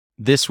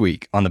This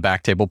week on the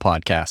Backtable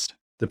Podcast.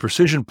 The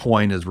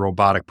PrecisionPoint is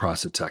robotic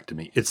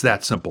prostatectomy. It's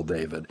that simple,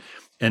 David.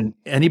 And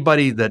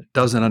anybody that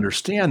doesn't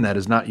understand that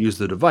has not used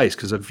the device.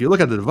 Because if you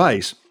look at the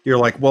device, you're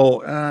like,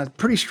 well,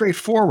 pretty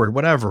straightforward,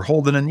 whatever,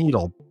 holding a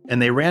needle.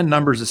 And they ran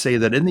numbers to say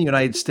that in the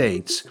United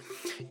States,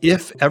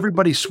 if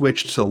everybody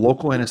switched to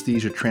local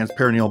anesthesia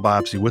transperineal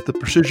biopsy with the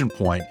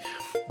PrecisionPoint,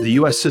 the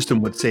U.S.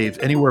 system would save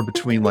anywhere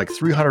between like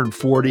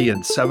 $340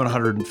 and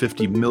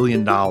 $750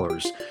 million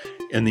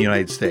in the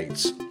United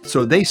States.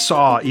 So they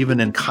saw, even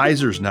in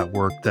Kaiser's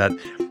network, that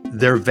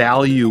their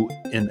value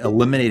in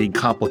eliminating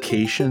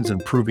complications and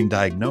improving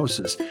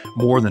diagnosis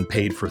more than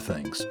paid for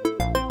things.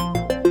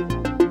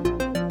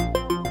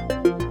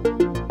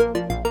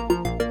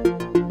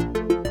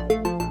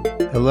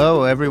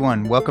 Hello,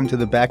 everyone. Welcome to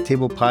the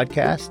Backtable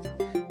Podcast.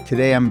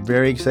 Today, I'm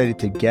very excited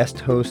to guest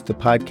host the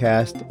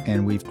podcast,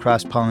 and we've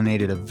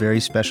cross-pollinated a very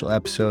special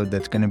episode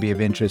that's going to be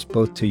of interest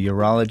both to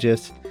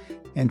urologists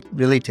and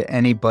really to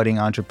any budding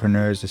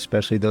entrepreneurs,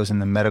 especially those in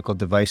the medical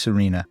device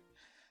arena.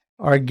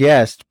 Our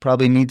guest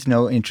probably needs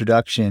no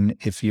introduction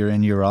if you're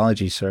in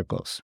urology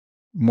circles.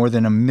 More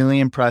than 1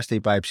 million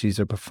prostate biopsies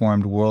are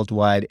performed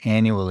worldwide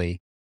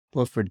annually,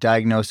 both for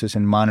diagnosis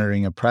and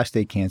monitoring of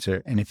prostate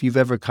cancer. And if you've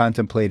ever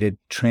contemplated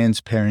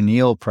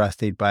transperineal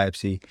prostate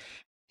biopsy,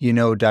 you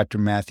know Dr.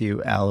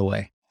 Matthew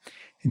Allaway.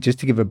 And just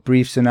to give a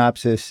brief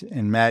synopsis,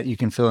 and Matt, you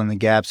can fill in the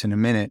gaps in a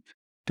minute,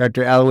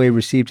 Dr. Allaway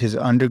received his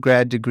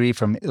undergrad degree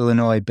from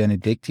Illinois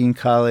Benedictine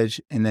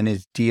College and then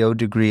his DO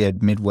degree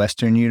at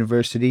Midwestern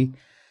University.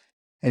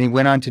 And he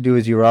went on to do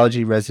his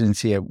urology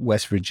residency at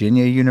West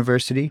Virginia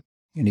University.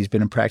 And he's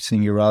been a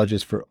practicing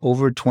urologist for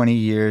over 20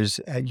 years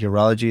at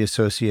Urology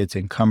Associates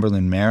in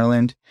Cumberland,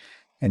 Maryland.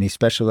 And he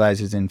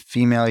specializes in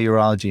female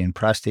urology and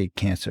prostate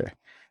cancer.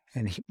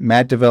 And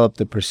Matt developed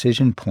the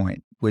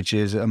PrecisionPoint, which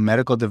is a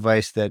medical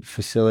device that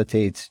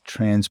facilitates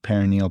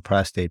transperineal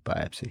prostate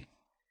biopsy.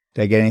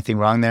 Did I get anything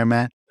wrong there,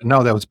 Matt?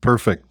 No, that was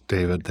perfect,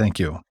 David. Thank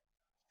you.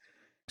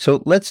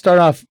 So let's start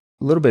off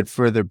a little bit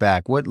further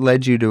back. What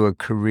led you to a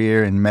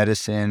career in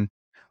medicine?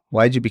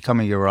 Why did you become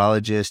a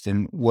urologist?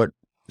 And what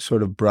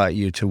sort of brought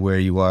you to where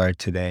you are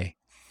today?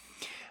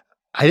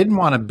 I didn't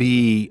want to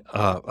be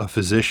a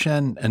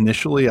physician.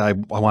 Initially, I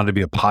wanted to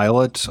be a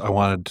pilot. I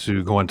wanted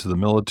to go into the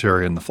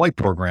military and the flight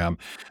program,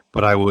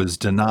 but I was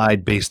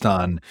denied based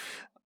on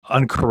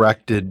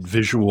uncorrected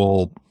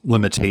visual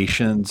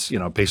limitations,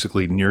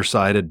 basically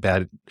nearsighted,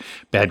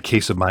 bad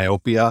case of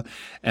myopia.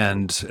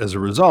 And as a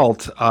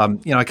result, I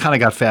kind of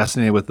got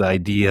fascinated with the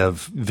idea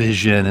of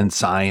vision and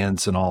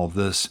science and all of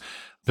this,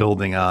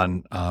 building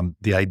on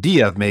the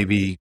idea of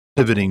maybe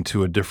pivoting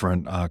to a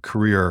different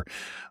career.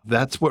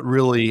 That's what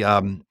really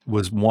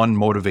was one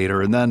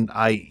motivator. And then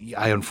I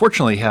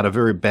unfortunately had a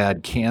very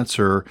bad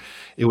cancer.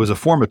 It was a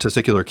form of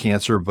testicular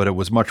cancer, but it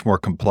was much more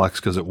complex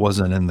because it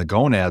wasn't in the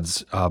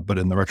gonads, but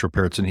in the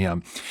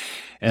retroperitoneum.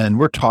 And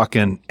we're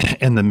talking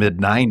in the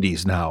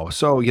mid-90s now.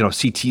 So,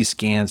 CT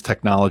scans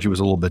technology was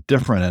a little bit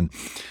different. And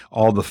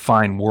all the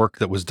fine work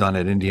that was done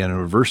at Indiana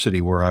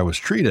University, where I was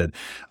treated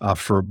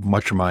for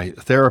much of my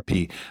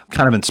therapy,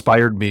 kind of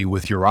inspired me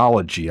with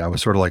urology. I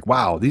was sort of like,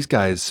 wow, these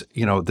guys,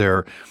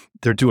 they're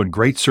doing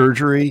great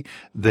surgery.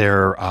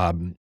 They're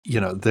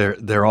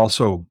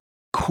also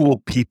cool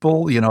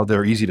people.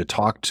 They're easy to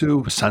talk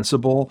to,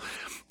 sensible.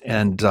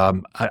 And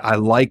I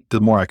liked, the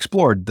more I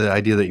explored, the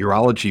idea that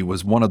urology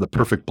was one of the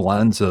perfect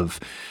blends of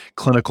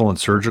clinical and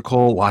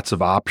surgical, lots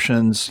of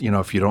options.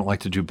 If you don't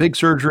like to do big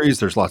surgeries,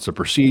 there's lots of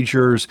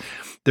procedures.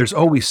 There's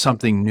always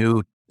something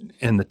new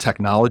in the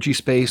technology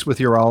space with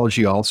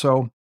urology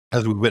also,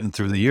 as we went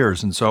through the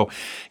years. And so,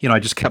 I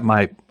just kept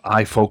my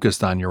eye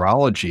focused on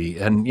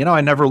urology. And,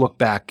 I never look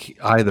back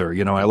either.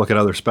 I look at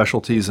other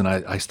specialties and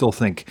I still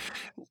think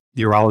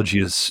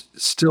urology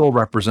still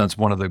represents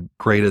one of the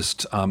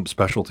greatest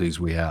specialties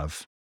we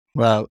have.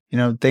 Well,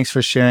 thanks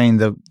for sharing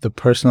the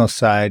personal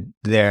side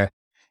there.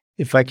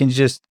 If I can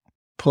just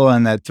pull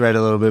on that thread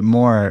a little bit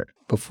more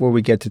before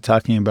we get to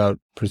talking about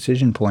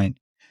PrecisionPoint,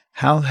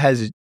 how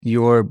has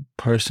your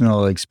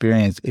personal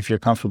experience, if you're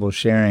comfortable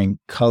sharing,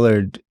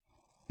 colored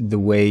the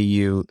way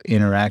you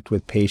interact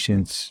with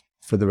patients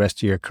for the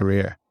rest of your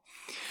career?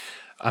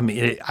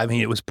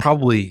 It was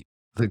probably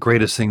the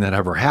greatest thing that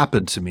ever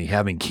happened to me,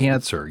 having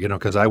cancer,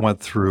 because I went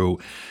through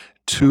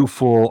 2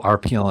 full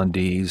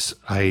RPLNDs.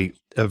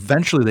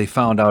 Eventually they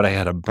found out I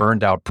had a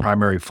burned out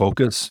primary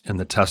focus in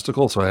the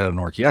testicle. So I had an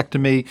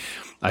orchiectomy.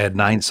 I had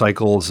 9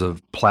 cycles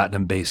of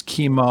platinum-based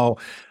chemo,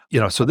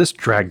 so this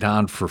dragged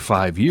on for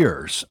 5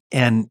 years.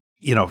 And,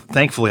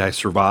 thankfully I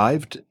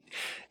survived.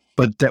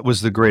 But that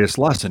was the greatest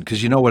lesson,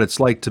 because you know what it's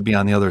like to be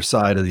on the other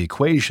side of the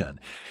equation.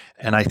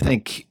 And I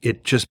think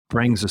it just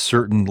brings a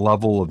certain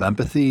level of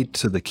empathy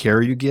to the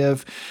care you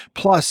give.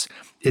 Plus,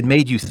 it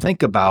made you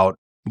think about,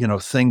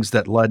 things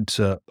that led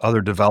to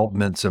other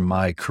developments in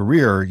my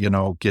career,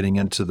 getting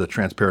into the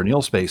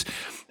transperineal space,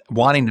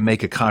 wanting to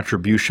make a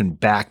contribution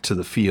back to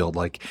the field.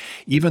 Like,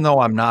 even though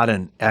I'm not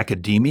in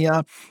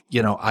academia,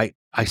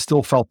 I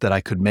still felt that I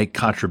could make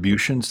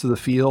contributions to the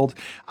field.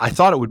 I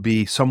thought it would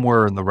be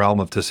somewhere in the realm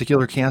of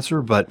testicular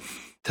cancer, but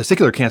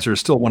testicular cancer is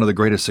still one of the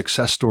greatest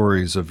success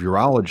stories of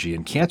urology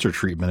and cancer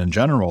treatment in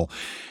general.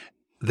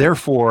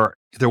 Therefore,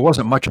 there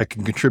wasn't much I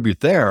can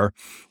contribute there.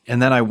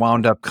 And then I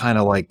wound up kind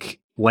of like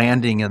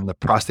landing in the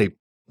prostate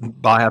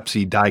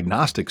biopsy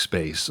diagnostic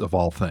space of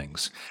all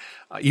things.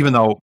 Even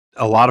though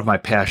a lot of my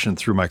passion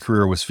through my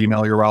career was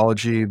female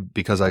urology,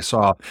 because I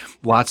saw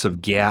lots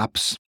of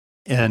gaps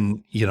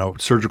in,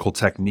 surgical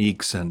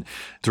techniques and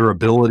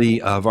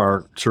durability of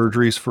our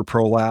surgeries for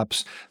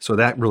prolapse. So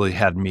that really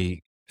had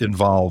me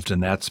involved in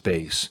that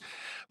space.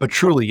 But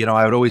truly,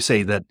 I would always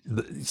say that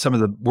some of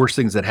the worst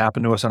things that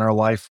happen to us in our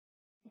life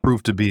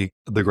proved to be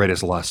the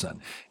greatest lesson.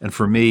 And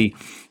for me,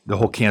 the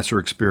whole cancer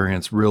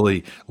experience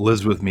really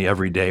lives with me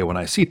every day. When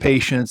I see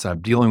patients, I'm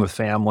dealing with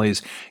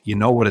families, you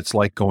know what it's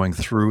like going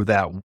through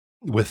that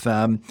with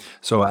them.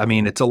 So, I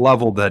mean, it's a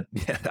level that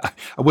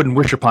I wouldn't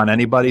wish upon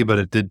anybody, but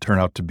it did turn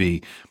out to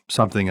be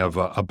something of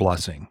a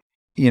blessing.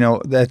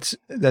 That's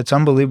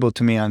unbelievable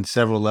to me on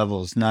several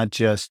levels, not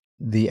just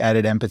the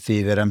added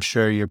empathy that I'm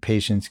sure your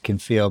patients can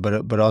feel,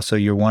 but also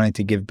you're wanting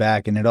to give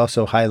back. And it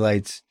also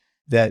highlights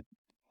that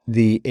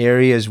the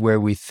areas where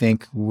we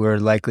think we're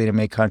likely to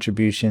make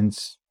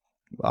contributions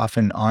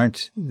often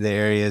aren't the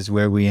areas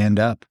where we end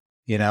up,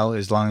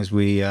 as long as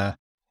we have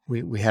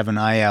an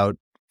eye out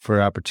for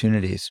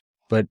opportunities.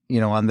 But,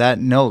 on that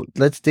note,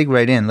 let's dig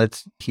right in.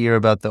 Let's hear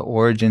about the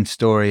origin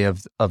story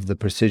of the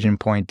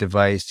PrecisionPoint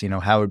device,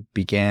 how it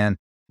began.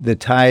 The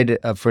tide,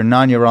 for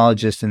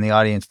non-urologists in the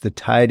audience, the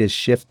tide is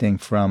shifting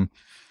from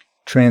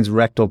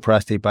transrectal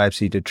prostate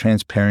biopsy to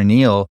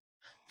transperineal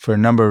for a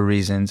number of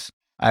reasons.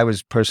 I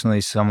was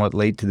personally somewhat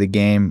late to the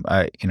game.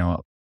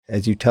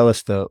 As you tell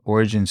us the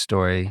origin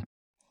story,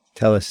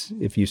 tell us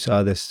if you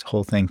saw this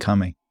whole thing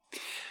coming.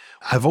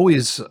 I've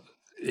always,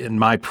 in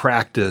my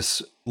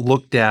practice,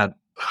 looked at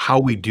how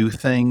we do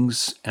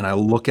things, and I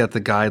look at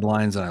the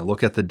guidelines and I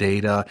look at the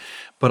data,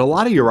 but a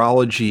lot of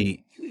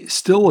urology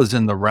still is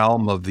in the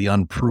realm of the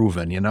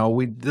unproven.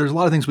 There's a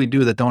lot of things we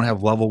do that don't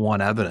have level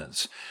 1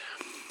 evidence.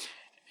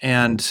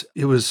 And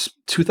it was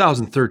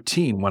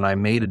 2013 when I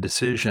made a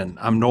decision.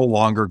 I'm no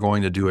longer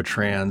going to do a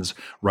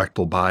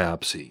transrectal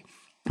biopsy.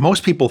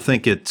 Most people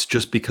think it's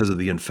just because of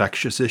the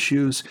infectious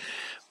issues,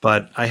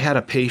 but I had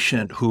a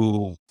patient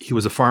he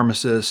was a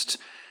pharmacist,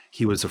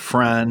 he was a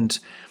friend,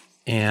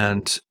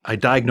 and I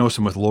diagnosed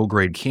him with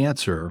low-grade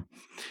cancer.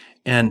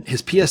 And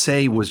his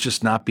PSA was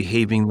just not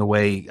behaving the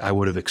way I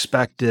would have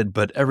expected,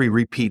 but every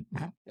repeat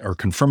or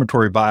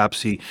confirmatory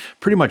biopsy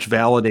pretty much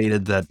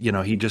validated that,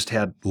 he just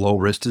had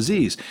low-risk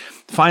disease.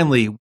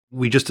 Finally,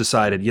 we just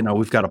decided,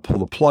 we've got to pull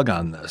the plug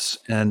on this.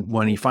 And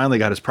when he finally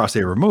got his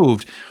prostate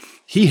removed,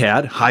 he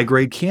had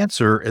high-grade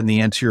cancer in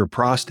the anterior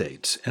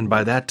prostate. And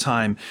by that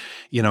time,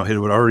 it had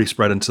already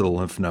spread into the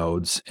lymph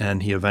nodes,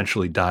 and he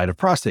eventually died of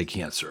prostate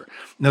cancer.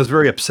 And that was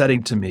very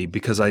upsetting to me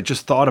because I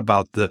just thought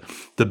about the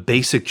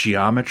basic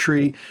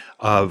geometry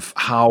of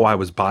how I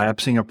was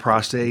biopsying a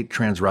prostate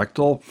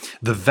transrectal.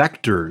 The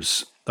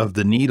vectors of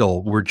the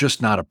needle were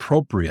just not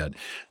appropriate.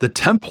 The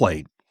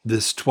template,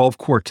 this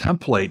 12-core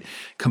template,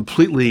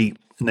 completely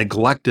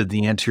neglected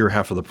the anterior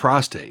half of the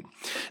prostate.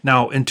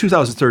 Now, in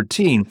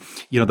 2013,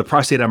 the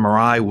prostate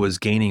MRI was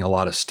gaining a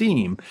lot of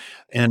steam,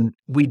 and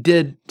we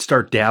did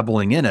start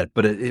dabbling in it,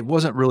 but it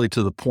wasn't really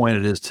to the point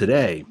it is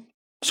today.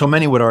 So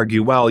many would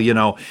argue, well,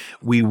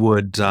 we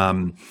would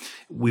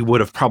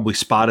have probably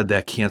spotted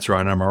that cancer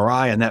on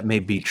MRI, and that may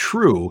be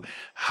true.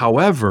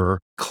 However,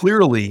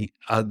 clearly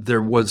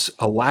there was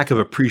a lack of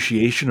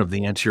appreciation of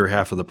the anterior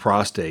half of the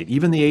prostate,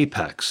 even the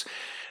apex.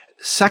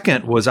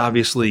 Second was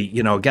obviously,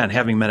 again,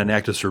 having men in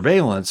active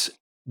surveillance,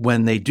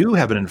 when they do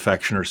have an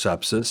infection or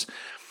sepsis,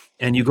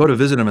 and you go to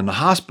visit them in the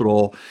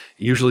hospital,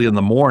 usually in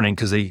the morning,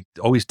 because they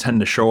always tend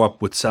to show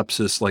up with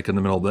sepsis like in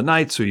the middle of the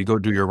night. So you go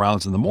do your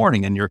rounds in the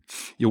morning, and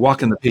you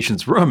walk in the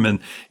patient's room, and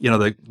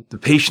the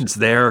patient's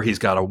there. He's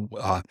got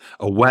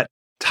a wet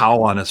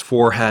towel on his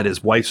forehead.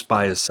 His wife's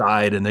by his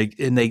side, and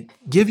they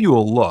give you a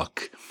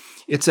look.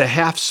 It's a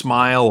half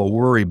smile, a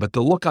worry, but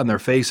the look on their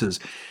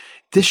faces,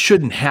 this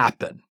shouldn't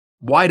happen.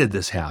 Why did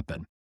this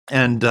happen?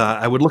 And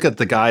I would look at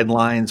the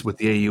guidelines with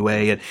the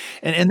AUA,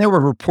 and there were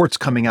reports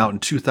coming out in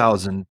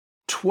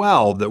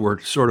 2012 that were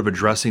sort of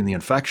addressing the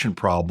infection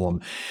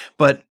problem.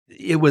 But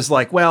it was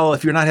like, well,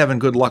 if you're not having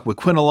good luck with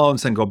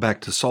quinolones, then go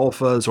back to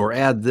sulfas or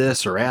add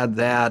this or add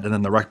that. And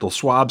then the rectal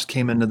swabs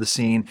came into the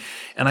scene.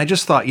 And I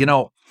just thought,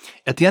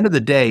 at the end of the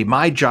day,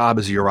 my job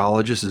as a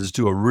urologist is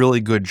to do a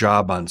really good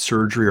job on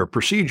surgery or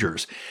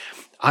procedures.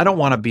 I don't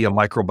want to be a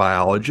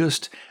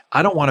microbiologist.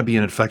 I don't want to be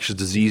an infectious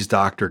disease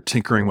doctor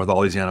tinkering with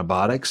all these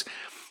antibiotics.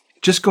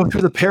 Just go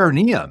through the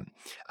perineum.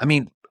 I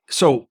mean,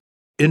 so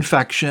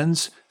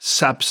infections,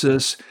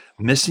 sepsis,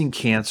 missing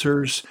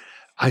cancers,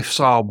 I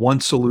saw one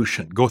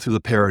solution: go through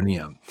the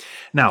perineum.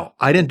 Now,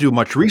 I didn't do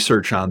much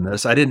research on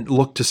this. I didn't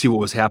look to see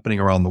what was happening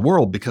around the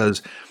world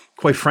because,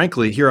 quite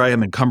frankly, here I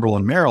am in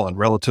Cumberland, Maryland,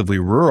 relatively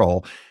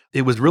rural.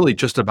 It was really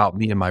just about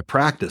me and my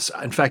practice.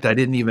 In fact, I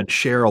didn't even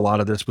share a lot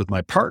of this with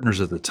my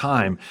partners at the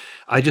time.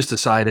 I just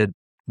decided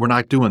we're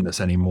not doing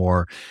this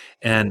anymore.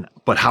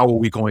 But how are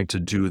we going to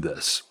do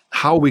this?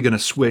 How are we going to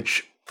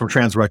switch from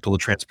transrectal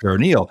to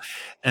transperineal.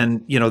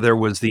 And, there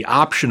was the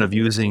option of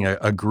using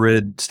a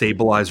grid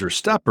stabilizer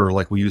stepper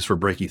like we use for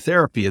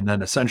brachytherapy, and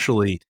then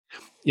essentially,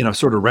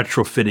 sort of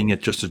retrofitting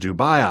it just to do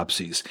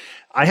biopsies.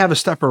 I have a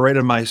stepper right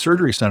in my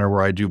surgery center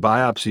where I do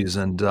biopsies,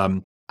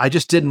 and I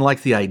just didn't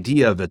like the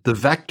idea of it. The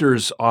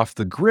vectors off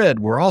the grid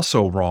were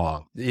also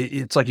wrong.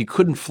 It's like you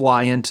couldn't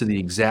fly into the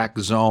exact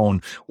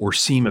zone or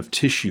seam of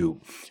tissue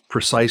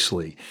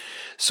precisely.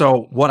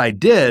 So what I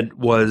did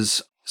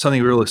was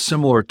something really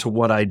similar to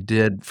what I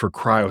did for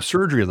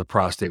cryosurgery of the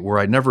prostate, where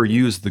I never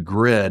used the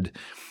grid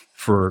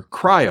for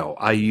cryo.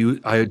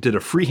 I did a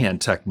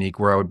freehand technique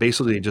where I would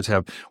basically just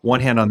have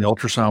one hand on the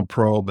ultrasound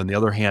probe and the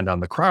other hand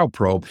on the cryo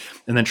probe,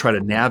 and then try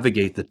to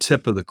navigate the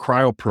tip of the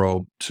cryo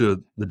probe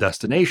to the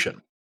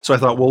destination. So I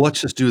thought, well,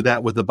 let's just do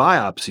that with the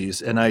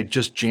biopsies. And I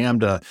just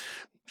jammed a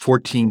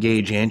 14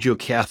 gauge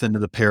angiocath into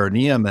the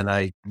perineum, and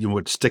I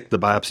would stick the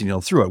biopsy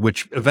needle through it,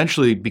 which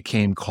eventually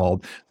became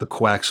called the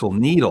coaxial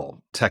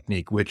needle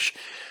technique, which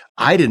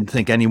I didn't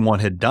think anyone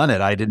had done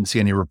it. I didn't see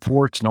any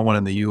reports. No one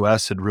in the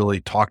US had really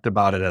talked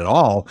about it at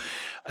all.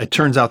 It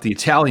turns out the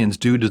Italians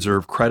do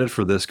deserve credit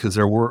for this, because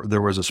there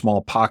was a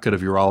small pocket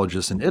of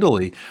urologists in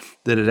Italy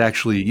that had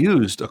actually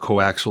used a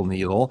coaxial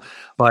needle.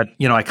 But,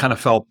 I kind of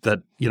felt that,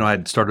 I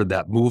had started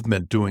that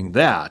movement doing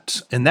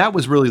that. And that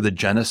was really the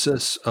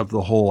genesis of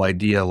the whole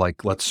idea,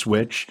 like, let's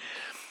switch.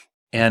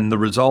 And the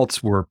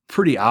results were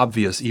pretty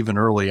obvious even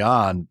early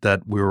on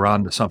that we were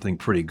on to something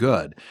pretty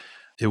good.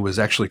 It was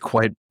actually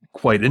quite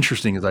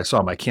interesting as I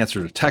saw my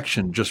cancer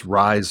detection just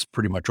rise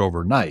pretty much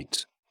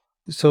overnight.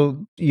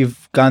 So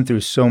you've gone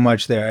through so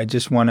much there. I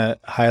just want to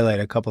highlight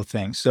a couple of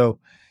things. So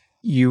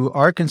you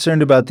are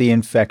concerned about the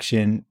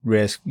infection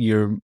risk.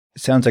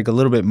 Sounds like a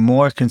little bit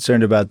more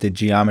concerned about the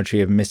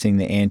geometry of missing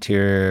the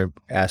anterior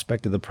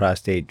aspect of the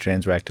prostate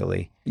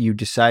transrectally. You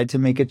decide to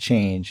make a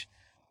change,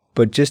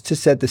 but just to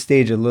set the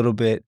stage a little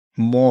bit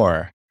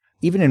more,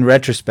 even in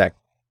retrospect,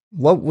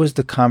 what was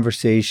the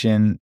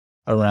conversation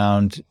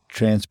around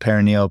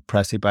transperineal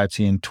prostate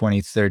biopsy in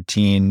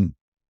 2013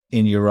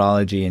 in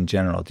urology in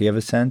general? Do you have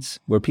a sense?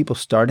 Were people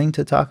starting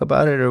to talk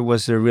about it, or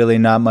was there really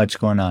not much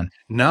going on?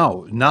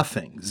 No,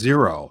 nothing,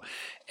 zero.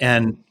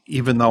 And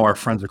even though our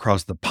friends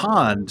across the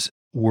pond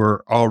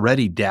were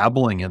already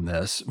dabbling in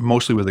this,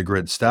 mostly with a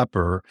grid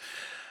stepper,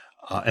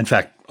 in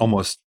fact,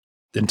 almost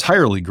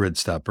entirely grid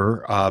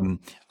stepper,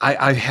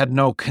 I had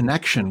no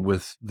connection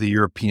with the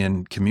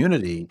European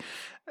community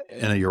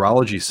in a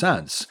urology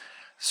sense.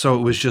 So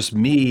it was just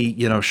me,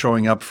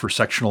 showing up for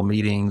sectional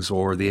meetings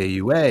or the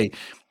AUA,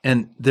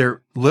 and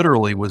there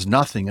literally was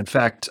nothing. In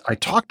fact, I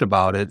talked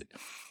about it,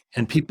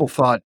 and people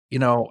thought,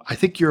 I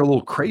think you're a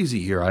little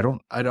crazy here. I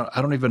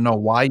don't even know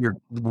why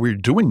we're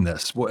doing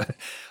this.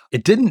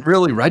 It didn't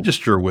really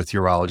register with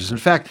urologists. In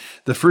fact,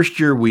 the first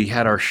year we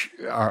had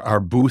our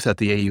booth at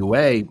the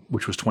AUA,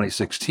 which was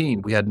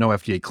 2016, we had no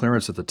FDA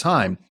clearance at the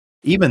time.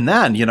 Even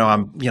then,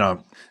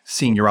 I'm,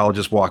 seeing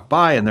urologists walk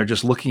by, and they're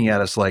just looking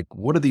at us like,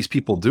 what are these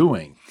people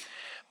doing?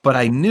 But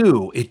I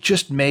knew it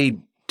just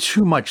made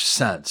too much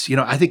sense.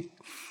 I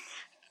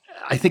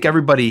think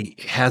everybody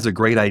has a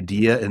great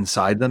idea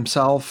inside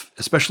themselves,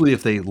 especially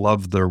if they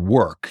love their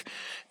work.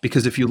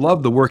 Because if you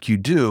love the work you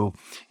do,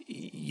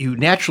 you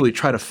naturally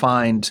try to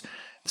find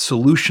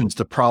solutions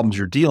to problems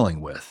you're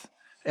dealing with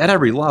at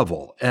every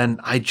level. And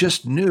I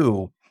just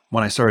knew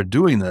when I started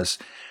doing this,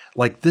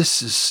 like,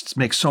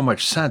 makes so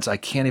much sense. I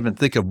can't even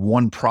think of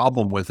one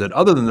problem with it,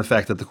 other than the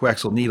fact that the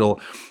coaxial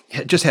needle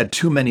just had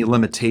too many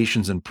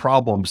limitations and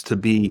problems to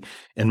be,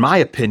 in my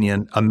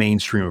opinion, a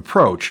mainstream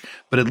approach.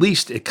 But at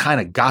least it kind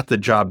of got the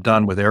job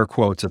done, with air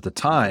quotes, at the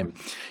time.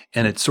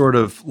 And it sort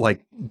of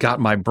like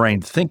got my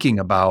brain thinking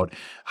about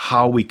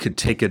how we could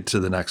take it to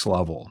the next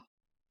level.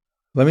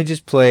 Let me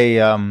just play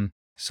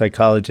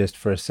psychologist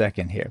for a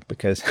second here,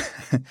 because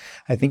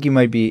I think you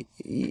might be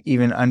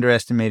even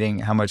underestimating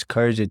how much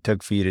courage it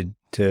took for you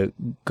to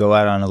go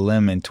out on a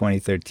limb in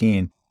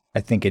 2013. I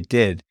think it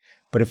did.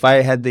 But if I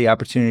had the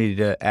opportunity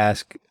to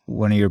ask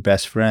one of your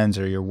best friends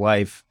or your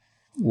wife,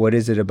 what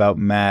is it about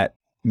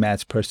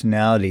Matt's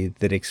personality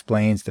that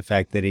explains the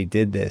fact that he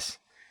did this,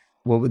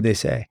 what would they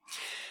say?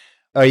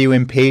 Are you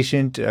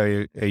impatient?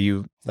 Are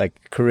you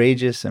like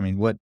courageous? I mean,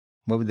 what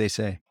would they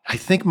say? I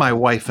think my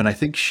wife, and I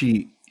think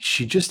she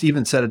just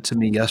even said it to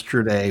me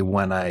yesterday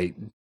when I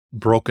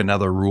broke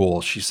another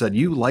rule. She said,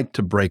 you like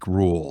to break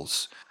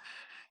rules.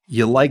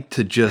 You like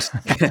to just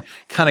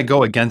kind of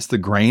go against the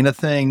grain of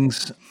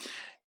things.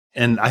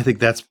 And I think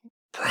that's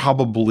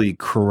probably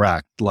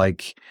correct.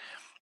 Like,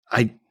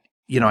 I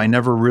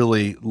never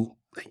really,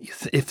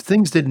 if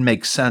things didn't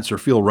make sense or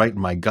feel right in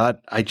my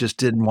gut, I just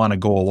didn't want to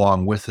go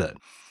along with it.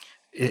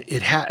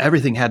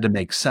 Everything had to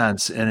make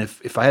sense. And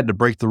if I had to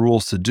break the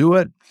rules to do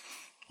it,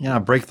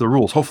 break the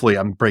rules. Hopefully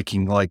I'm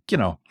breaking,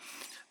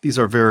 these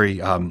are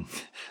very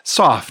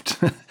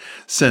soft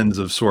sins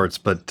of sorts,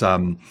 but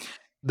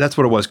that's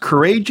what it was.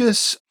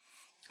 Courageous.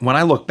 When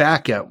I look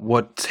back at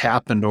what's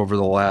happened over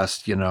the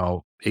last,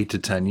 8 to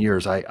 10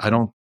 years, I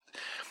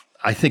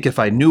I think if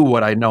I knew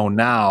what I know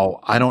now,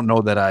 I don't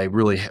know that I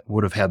really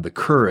would have had the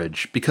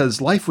courage, because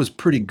life was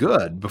pretty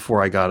good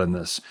before I got in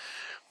this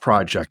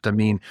project. I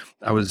mean,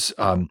 I was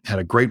had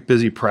a great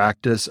busy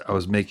practice. I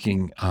was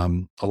making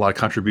a lot of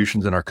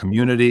contributions in our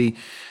community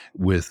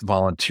with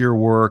volunteer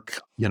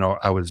work.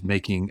 I was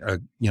making a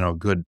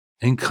good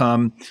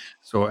income,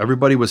 so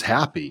everybody was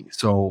happy.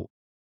 So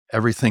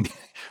everything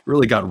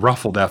really got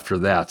ruffled after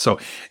that. So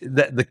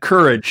the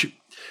courage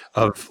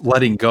of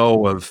letting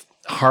go of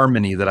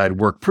harmony that I'd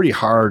worked pretty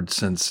hard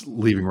since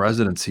leaving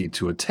residency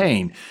to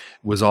attain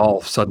was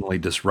all suddenly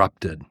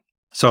disrupted.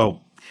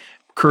 So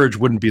courage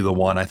wouldn't be the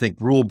one. I think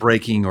rule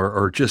breaking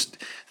or just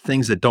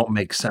things that don't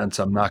make sense,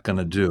 I'm not going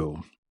to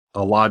do.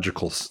 A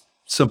logical,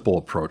 simple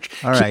approach.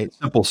 All right.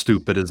 Simple,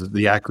 stupid is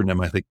the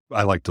acronym I think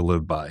I like to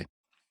live by.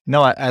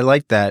 No, I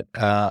like that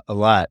a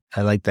lot.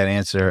 I like that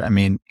answer. I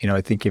mean,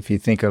 I think if you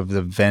think of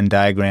the Venn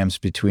diagrams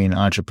between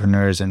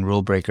entrepreneurs and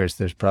rule breakers,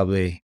 there's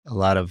probably a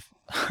lot of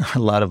a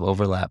lot of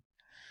overlap.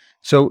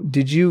 So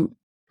did you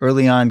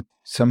early on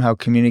somehow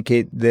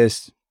communicate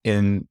this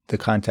in the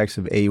context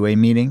of AUA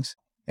meetings?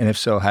 And if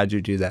so, how'd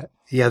you do that?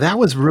 Yeah, that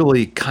was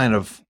really kind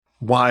of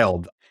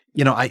wild.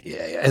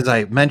 As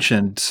I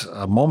mentioned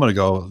a moment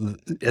ago,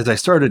 as I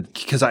started,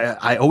 because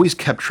I always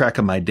kept track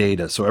of my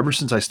data. So ever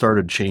since I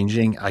started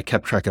changing, I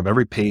kept track of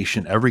every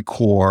patient, every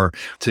core,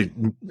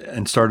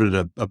 and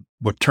started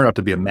what turned out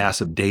to be a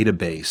massive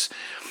database.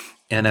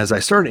 And as I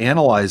started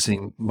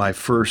analyzing my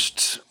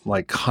first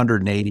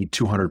 180,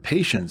 200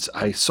 patients,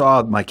 I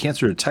saw my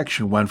cancer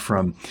detection went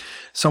from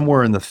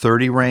somewhere in the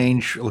 30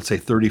 range, let's say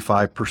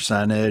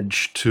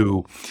 35%,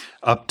 to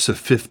up to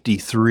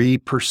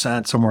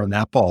 53%, somewhere in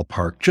that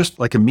ballpark. Just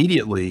like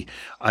immediately,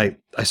 I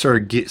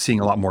started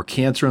seeing a lot more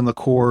cancer in the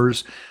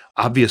cores.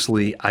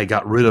 Obviously, I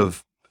got rid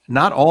of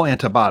not all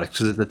antibiotics,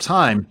 because at the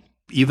time,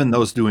 even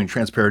those doing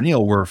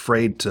transperineal were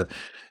afraid to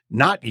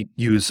not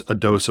use a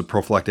dose of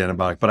prophylactic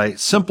antibiotic, but I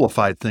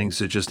simplified things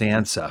to just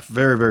ANSEF,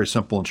 very, very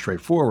simple and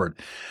straightforward.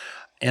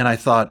 And I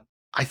thought,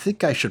 I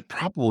think I should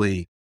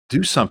probably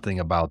do something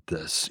about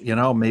this,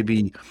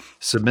 maybe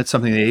submit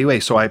something to the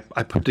AUA. So I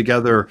put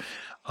together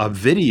a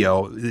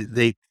video.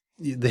 They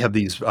have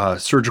these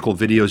surgical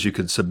videos you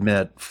could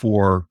submit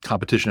for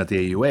competition at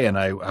the AUA, and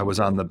I was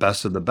on the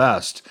best of the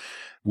best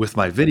with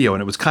my video,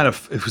 and it was kind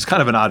of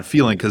an odd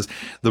feeling because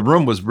the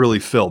room was really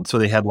filled. So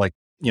they had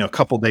a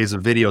couple of days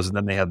of videos, and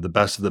then they had the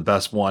best of the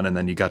best one, and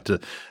then you got to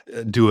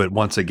do it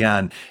once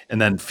again,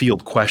 and then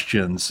field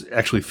questions,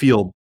 actually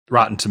field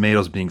Rotten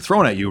Tomatoes being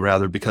thrown at you,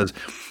 rather, because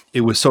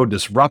it was so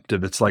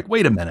disruptive. It's like,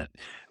 wait a minute,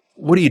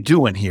 what are you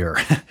doing here?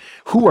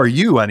 Who are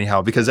you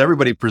anyhow? Because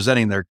everybody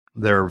presenting their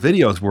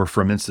videos were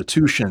from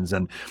institutions,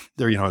 and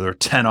there are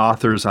 10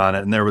 authors on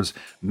it, and there was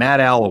Matt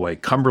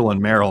Allaway,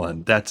 Cumberland,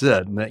 Maryland. That's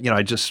it. And,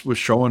 I just was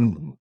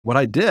showing what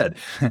I did.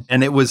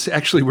 And it was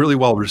actually really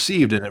well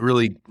received, and it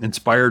really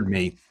inspired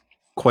me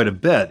quite a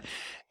bit.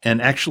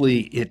 And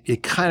actually,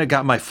 it kind of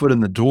got my foot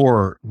in the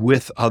door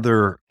with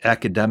other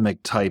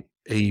academic type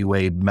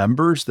AUA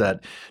members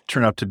that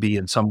turn out to be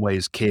in some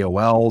ways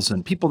KOLs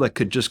and people that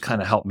could just kind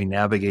of help me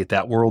navigate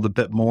that world a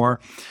bit more.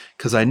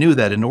 Because I knew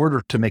that in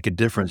order to make a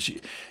difference,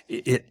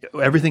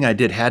 everything I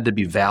did had to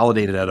be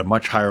validated at a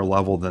much higher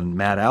level than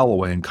Matt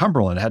Allaway and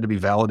Cumberland. It had to be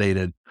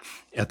validated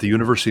at the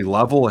university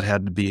level. It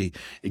had to be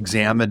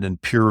examined in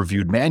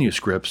peer-reviewed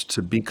manuscripts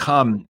to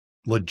become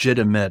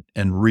legitimate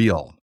and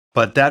real.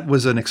 But that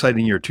was an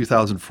exciting year,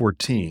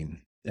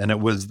 2014, and it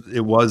was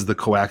the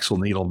coaxial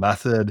needle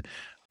method.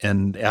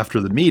 And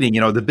after the meeting,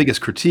 the biggest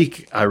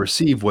critique I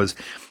received was,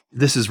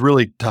 this is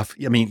really tough.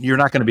 I mean, you're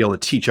not going to be able to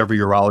teach every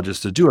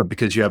urologist to do it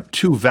because you have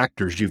two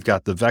vectors. You've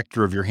got the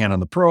vector of your hand on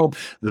the probe,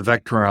 the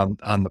vector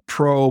on the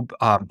probe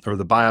or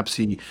the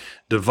biopsy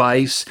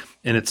device.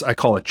 And I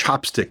call it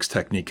chopsticks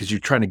technique, because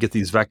you're trying to get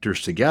these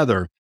vectors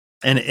together.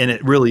 And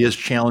it really is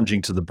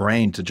challenging to the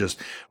brain to just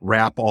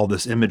wrap all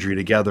this imagery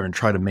together and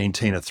try to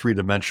maintain a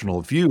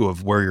three-dimensional view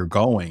of where you're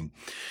going.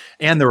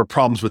 And there were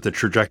problems with the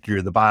trajectory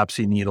of the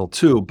biopsy needle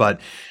too. But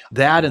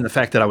that, and the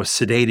fact that I was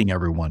sedating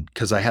everyone,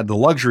 because I had the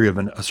luxury of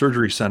a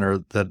surgery center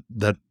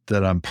that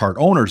I'm part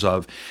owners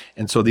of.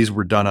 And so these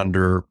were done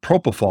under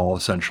propofol,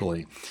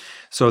 essentially.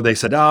 So they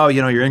said, oh,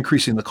 you're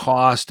increasing the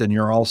cost, and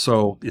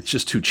it's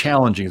just too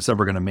challenging. It's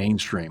never going to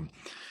mainstream.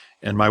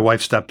 And my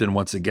wife stepped in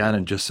once again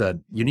and just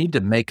said, you need to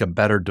make a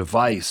better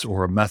device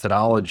or a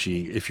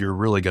methodology if you're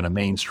really going to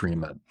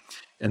mainstream it.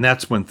 And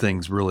that's when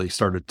things really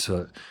started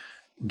to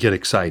get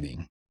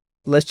exciting.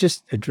 Let's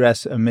just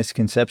address a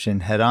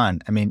misconception head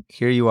on. I mean,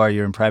 here you are,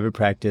 you're in private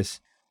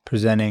practice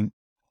presenting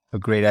a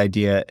great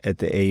idea at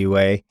the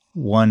AUA.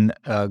 One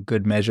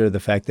good measure of the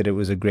fact that it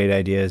was a great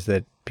idea is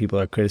that people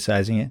are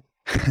criticizing it.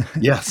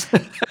 Yes.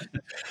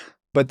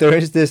 But there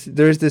is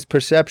this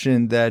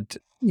perception that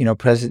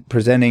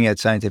presenting at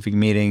scientific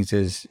meetings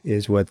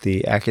is what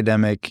the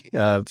academic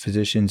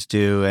physicians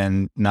do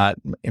and not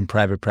in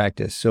private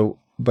practice. So,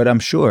 but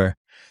I'm sure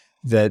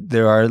that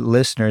there are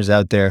listeners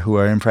out there who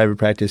are in private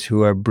practice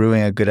who are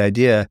brewing a good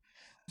idea.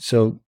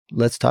 So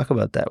let's talk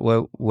about that.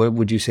 What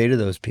would you say to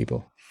those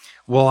people?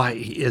 Well,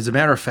 as a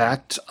matter of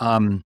fact,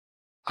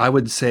 I I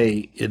would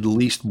say at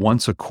least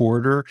once a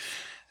quarter,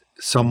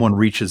 someone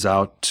reaches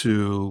out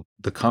to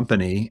the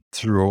company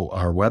through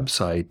our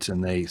website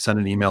and they send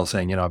an email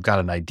saying, I've got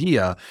an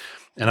idea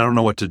and I don't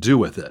know what to do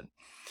with it.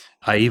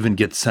 I even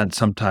get sent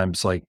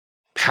sometimes like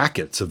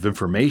packets of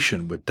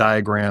information with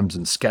diagrams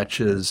and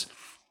sketches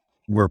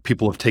where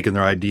people have taken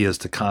their ideas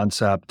to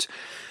concept.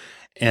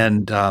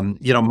 And,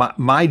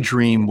 my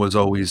dream was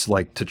always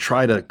like to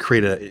try to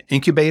create an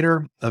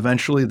incubator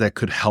eventually that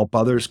could help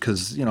others.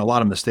 Cause, a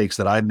lot of mistakes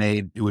that I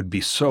made, it would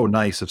be so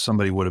nice if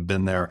somebody would have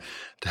been there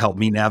to help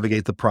me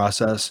navigate the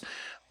process.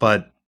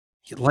 But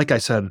like I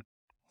said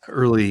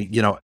early,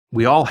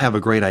 we all have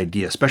a great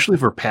idea, especially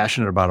if we're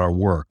passionate about our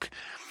work.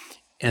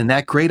 And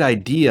that great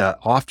idea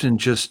often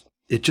just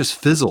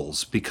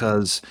fizzles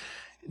because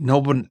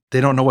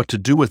they don't know what to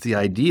do with the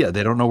idea.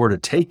 They don't know where to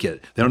take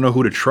it. They don't know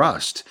who to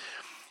trust.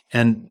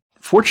 And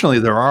fortunately,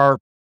 there are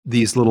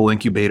these little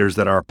incubators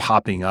that are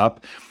popping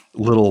up,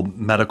 little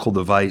medical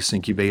device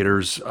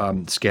incubators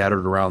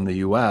scattered around the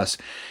US.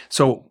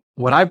 So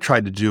what I've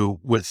tried to do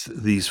with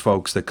these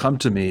folks that come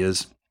to me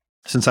is,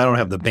 since I don't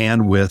have the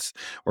bandwidth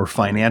or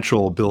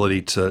financial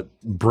ability to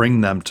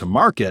bring them to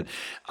market,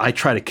 I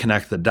try to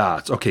connect the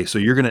dots. Okay, so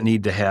you're going to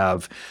need to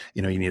have,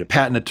 you need a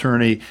patent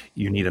attorney,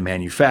 you need a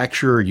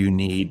manufacturer, you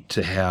need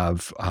to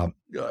have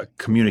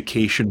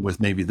communication with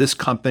maybe this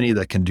company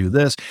that can do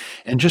this,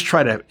 and just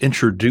try to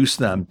introduce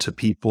them to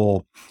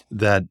people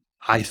that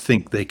I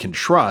think they can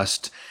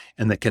trust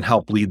and that can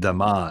help lead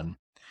them on.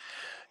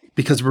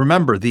 Because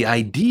remember, the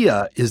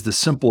idea is the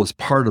simplest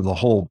part of the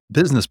whole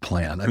business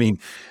plan. I mean,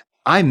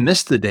 I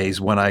miss the days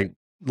when I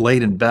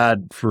laid in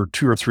bed for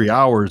 2 or 3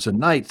 hours a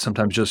night,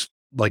 sometimes just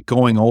like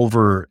going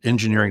over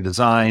engineering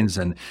designs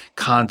and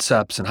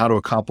concepts and how to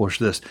accomplish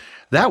this.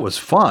 That was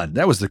fun.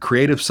 That was the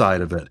creative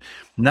side of it.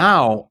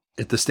 Now,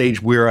 at the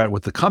stage we're at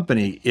with the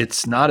company,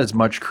 it's not as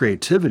much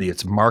creativity.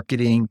 It's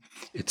marketing,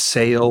 it's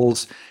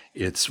sales,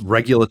 it's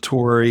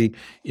regulatory,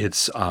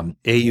 it's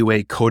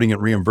AUA coding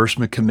and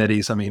reimbursement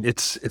committees. I mean,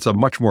 it's a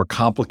much more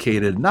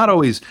complicated, not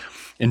always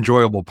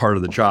enjoyable part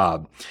of the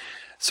job.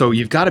 So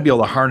you've got to be able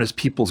to harness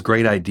people's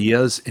great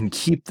ideas and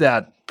keep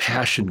that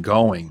passion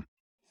going,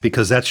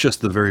 because that's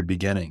just the very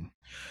beginning.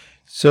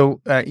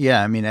 So,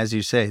 yeah, I mean, as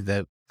you say,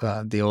 the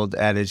old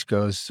adage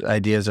goes,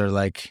 ideas are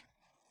like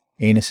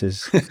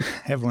anuses.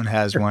 Everyone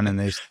has one, and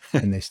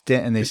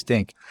they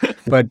stink.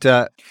 But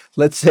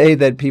let's say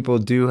that people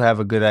do have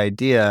a good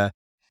idea.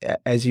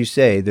 As you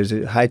say, there's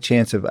a high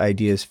chance of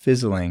ideas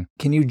fizzling.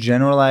 Can you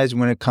generalize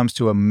when it comes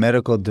to a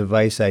medical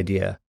device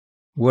idea?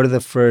 What are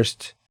the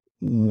first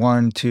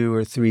 1, 2,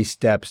 or 3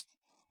 steps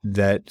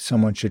that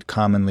someone should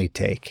commonly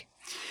take?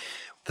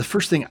 The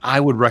first thing I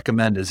would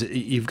recommend is,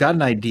 you've got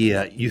an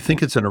idea, you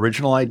think it's an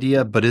original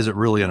idea, but is it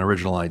really an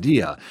original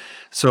idea?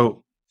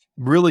 So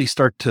really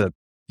start to,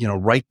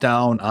 write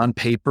down on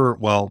paper.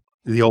 Well,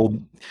 the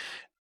old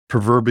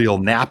proverbial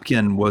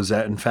napkin was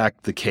in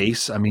fact the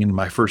case. I mean,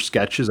 my first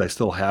sketches, I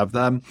still have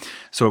them.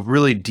 So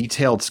really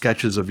detailed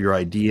sketches of your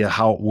idea,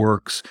 how it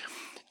works,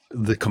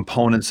 the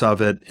components of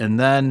it, and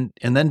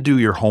then do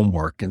your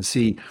homework and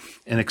see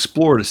and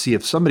explore to see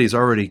if somebody's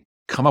already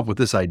come up with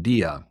this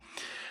idea.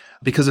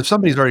 Because if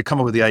somebody's already come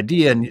up with the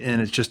idea and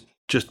it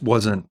just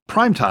wasn't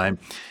prime time,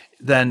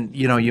 then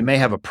you may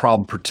have a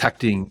problem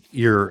protecting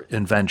your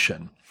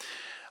invention.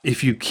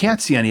 If you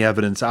can't see any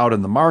evidence out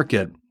in the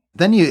market,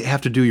 then you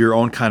have to do your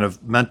own kind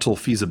of mental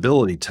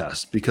feasibility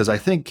test. Because I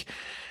think,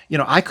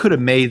 I could have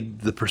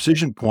made the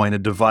PrecisionPoint a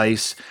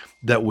device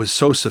that was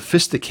so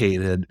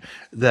sophisticated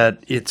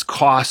that its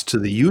cost to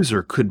the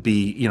user could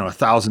be,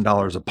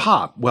 $1,000 a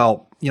pop.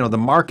 Well, the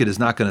market is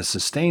not going to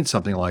sustain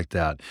something like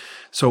that.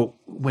 So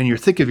when you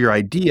think of your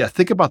idea,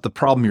 think about the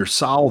problem you're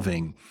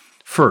solving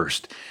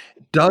first.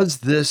 Does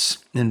this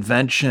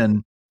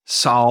invention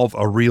solve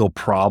a real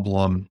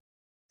problem?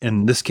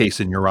 In this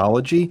case, in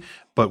urology,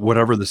 but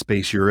whatever the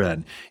space you're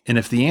in. And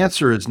if the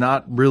answer is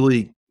not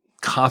really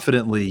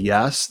confidently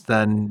yes,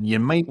 then you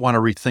might want to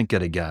rethink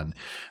it again.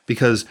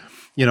 Because,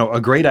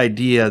 a great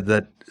idea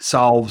that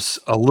solves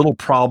a little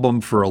problem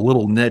for a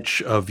little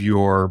niche of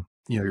your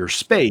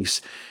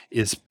space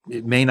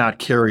it may not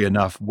carry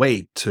enough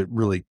weight to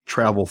really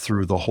travel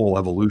through the whole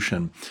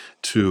evolution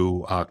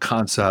to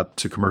concept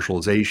to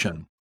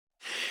commercialization.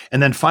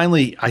 And then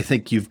finally, I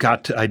think you've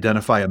got to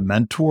identify a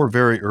mentor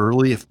very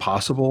early if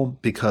possible,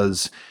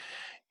 because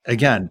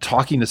again,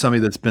 talking to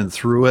somebody that's been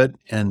through it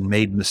and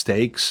made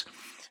mistakes,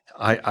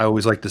 I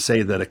always like to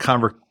say that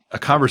a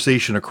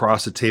conversation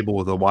across the table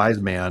with a wise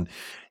man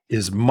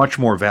is much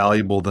more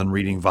valuable than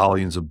reading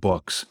volumes of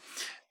books.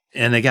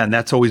 And again,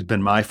 that's always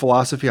been my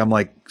philosophy. I'm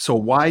like, so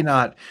why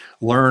not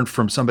learn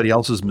from somebody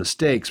else's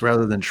mistakes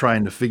rather than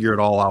trying to figure it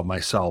all out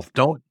myself?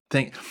 Don't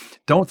think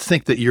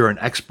that you're an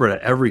expert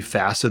at every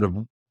facet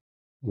of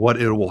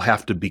what it will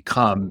have to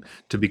become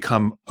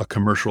a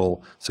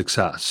commercial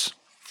success.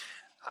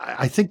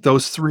 I think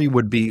those 3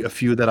 would be a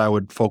few that I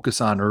would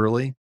focus on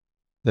early.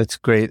 That's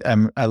great.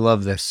 I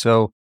love this.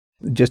 So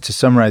just to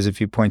summarize a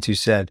few points you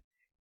said,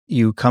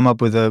 you come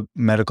up with a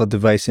medical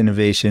device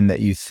innovation that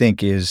you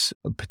think is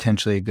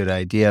potentially a good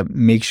idea,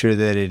 make sure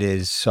that it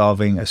is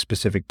solving a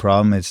specific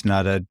problem. It's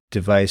not a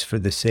device for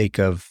the sake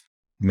of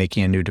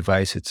making a new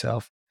device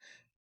itself.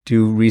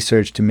 Do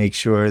research to make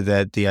sure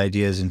that the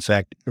idea is in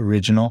fact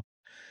original.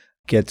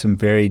 Get some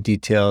very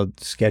detailed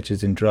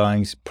sketches and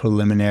drawings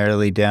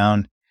preliminarily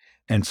down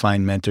and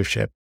find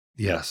mentorship.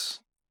 Yes.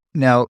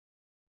 Now,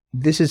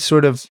 this is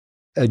sort of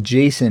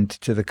adjacent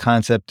to the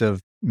concept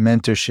of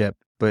mentorship,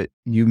 but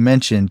you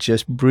mentioned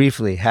just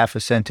briefly half a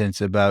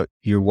sentence about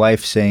your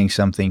wife saying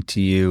something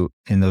to you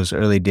in those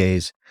early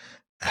days.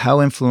 How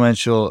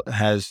influential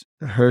has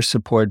her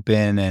support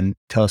been? And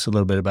tell us a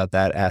little bit about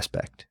that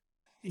aspect.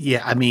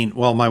 Yeah, I mean,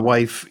 well, my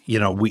wife,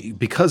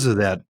 because of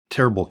that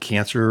terrible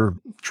cancer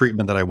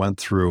treatment that I went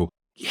through,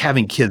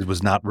 having kids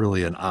was not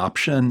really an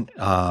option.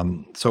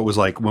 So it was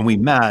like when we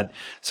met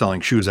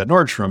selling shoes at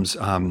Nordstrom's,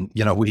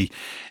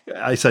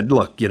 I said,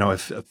 look,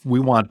 if we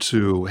want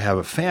to have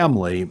a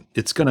family,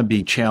 it's going to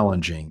be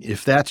challenging.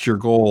 If that's your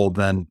goal,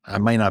 then I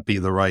might not be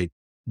the right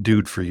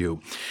dude for you.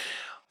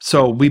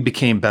 So we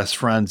became best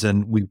friends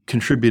and we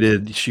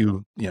contributed. She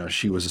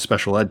was a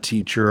special ed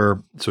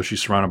teacher, so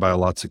she's surrounded by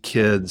lots of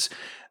kids.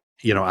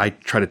 I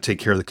try to take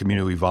care of the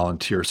community, we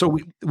volunteer. So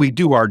we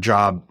do our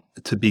job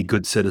to be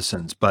good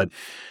citizens, but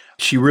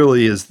she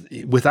really is,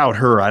 without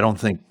her, I don't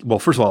think, well,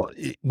 first of all,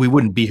 we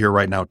wouldn't be here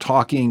right now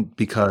talking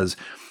because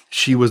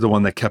she was the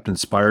one that kept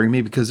inspiring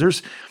me because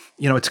there's,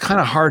 it's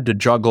kind of hard to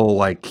juggle,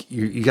 like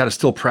you got to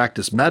still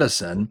practice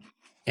medicine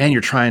and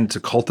you're trying to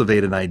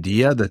cultivate an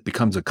idea that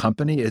becomes a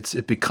company.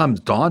 It becomes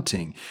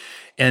daunting.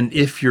 And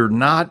if your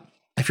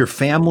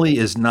family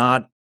is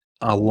not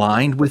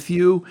aligned with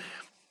you,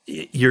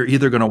 you're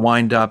either going to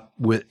wind up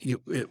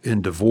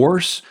in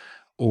divorce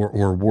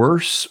or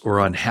worse or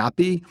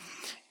unhappy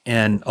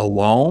and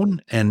alone.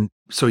 And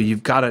so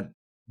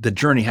the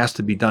journey has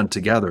to be done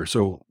together.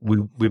 So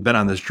we've been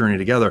on this journey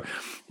together.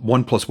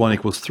 1 + 1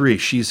 = 3.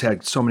 She's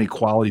had so many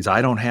qualities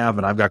I don't have,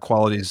 and I've got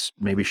qualities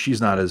maybe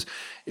she's not as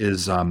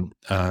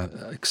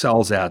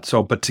excels at.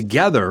 So, but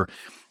together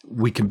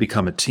we can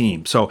become a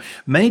team. So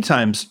many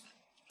times,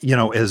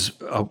 as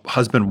a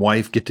husband and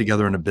wife get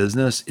together in a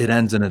business, it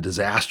ends in a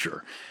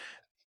disaster.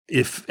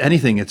 If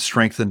anything, it's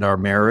strengthened our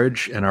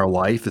marriage and our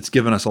life. It's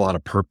given us a lot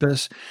of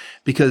purpose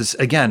because,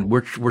 again,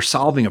 we're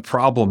solving a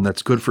problem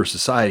that's good for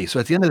society. So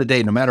at the end of the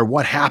day, no matter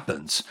what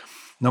happens,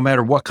 no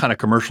matter what kind of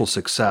commercial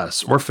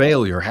success or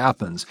failure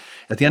happens,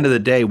 at the end of the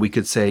day, we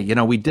could say,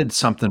 we did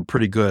something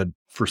pretty good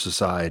for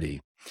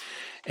society.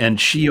 And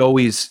she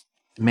always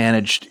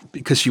managed,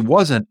 because she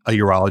wasn't a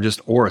urologist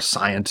or a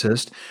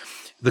scientist,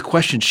 the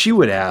questions she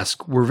would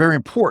ask were very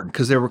important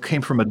because they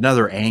came from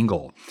another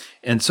angle.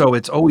 And so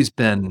it's always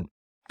been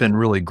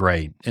really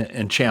great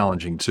and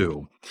challenging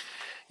too.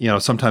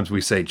 Sometimes we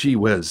say, gee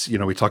whiz,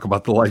 we talk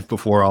about the life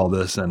before all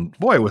this and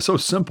boy, it was so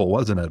simple,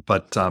 wasn't it?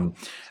 But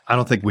I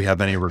don't think we have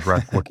any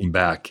regret looking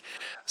back.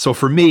 So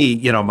for me,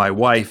 my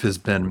wife has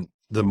been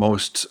the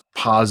most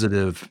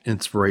positive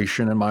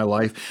inspiration in my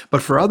life.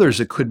 But for others,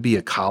 it could be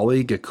a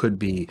colleague, it could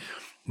be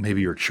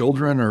maybe your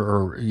children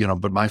or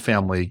but my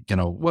family,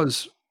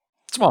 was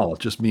small,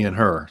 just me and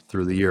her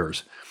through the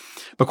years.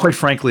 But quite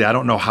frankly, I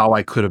don't know how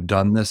I could have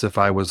done this if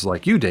I was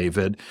like you,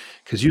 David,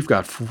 because you've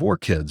got 4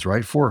 kids,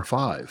 right? 4 or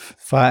 5?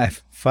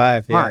 5,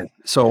 yeah. 5.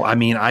 So, I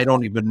mean, I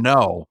don't even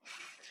know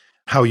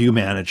how you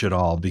manage it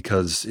all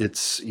because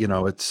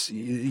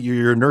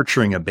you're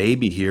nurturing a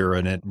baby here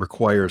and it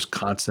requires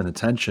constant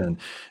attention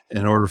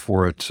in order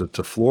for it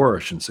to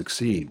flourish and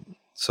succeed.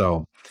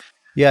 So,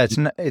 yeah,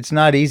 it's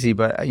not easy,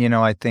 but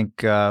I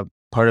think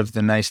part of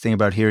the nice thing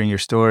about hearing your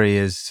story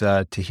is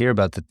to hear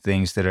about the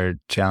things that are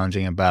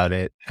challenging about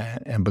it.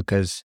 And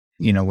because,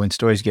 when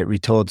stories get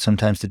retold,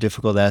 sometimes the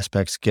difficult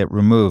aspects get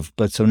removed.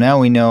 But so now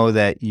we know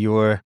that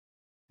your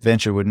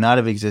venture would not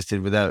have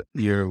existed without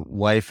your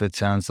wife. It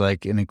sounds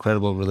like an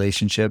incredible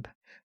relationship.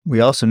 We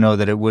also know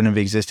that it wouldn't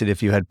have existed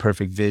if you had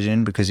perfect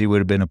vision because you would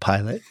have been a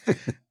pilot.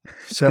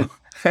 So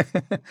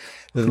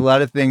there's a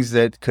lot of things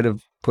that could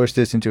have pushed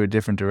this into a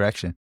different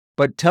direction.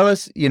 But tell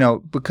us,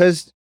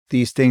 because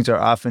these things are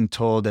often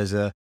told as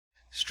a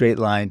straight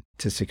line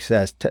to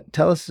success.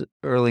 Tell us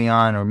early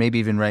on, or maybe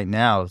even right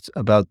now,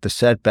 about the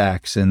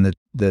setbacks and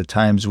the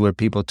times where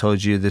people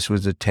told you this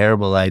was a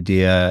terrible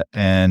idea,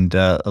 and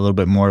a little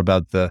bit more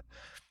about the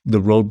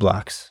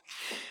roadblocks.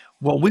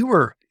 Well, we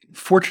were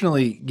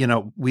fortunately,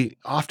 we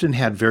often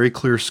had very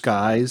clear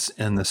skies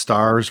and the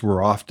stars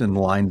were often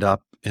lined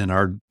up in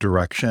our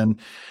direction.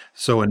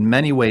 So in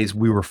many ways,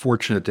 we were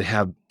fortunate to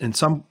have, in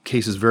some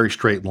cases, very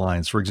straight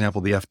lines. For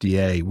example, the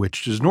FDA,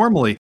 which is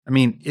normally,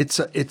 it's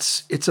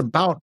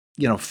about,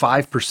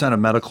 5% of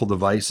medical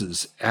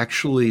devices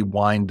actually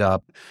wind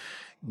up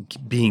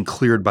being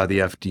cleared by the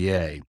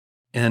FDA.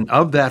 And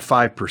of that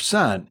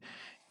 5%,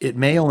 it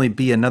may only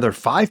be another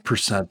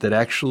 5% that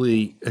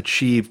actually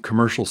achieve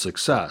commercial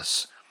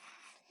success,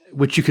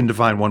 which you can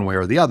define one way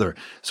or the other.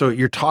 So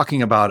you're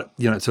talking about,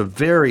 it's a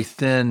very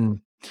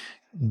thin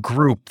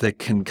group that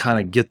can kind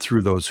of get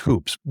through those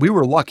hoops. We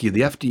were lucky.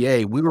 The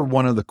FDA, we were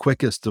one of the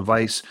quickest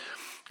device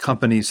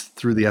companies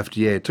through the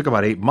FDA, it took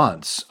about 8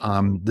 months.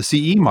 The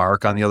CE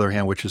mark, on the other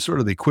hand, which is sort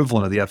of the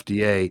equivalent of the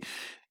FDA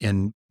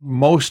in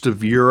most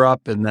of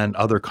Europe and then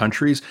other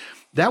countries,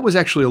 that was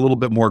actually a little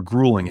bit more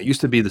grueling. It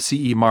used to be the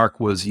CE mark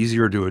was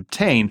easier to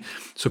obtain,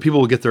 so people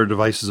would get their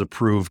devices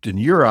approved in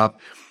Europe,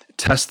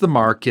 test the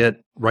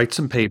market, write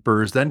some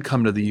papers, then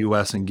come to the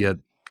US and get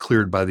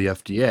cleared by the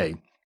FDA.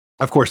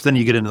 Of course, then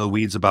you get into the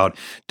weeds about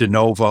de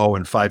novo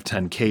and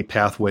 510K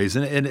pathways,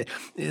 and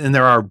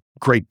there are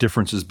great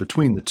differences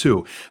between the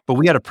two. But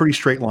we had a pretty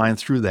straight line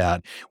through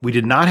that. We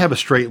did not have a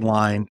straight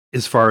line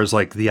as far as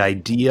like the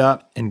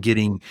idea and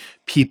getting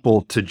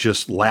people to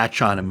just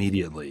latch on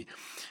immediately.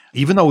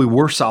 Even though we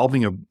were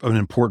solving an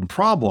important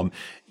problem,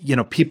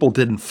 people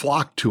didn't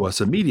flock to us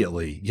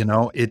immediately.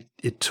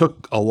 It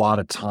took a lot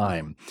of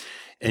time.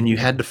 And you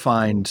had to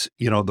find,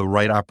 the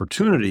right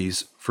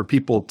opportunities for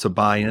people to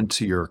buy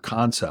into your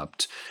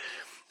concept.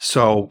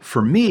 So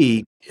for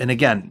me, and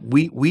again,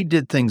 we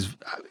did things,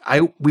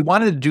 we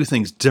wanted to do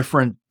things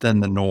different than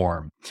the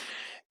norm.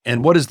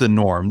 And what is the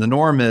norm? The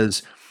norm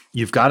is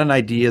you've got an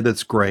idea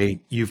that's great.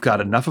 You've got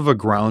enough of a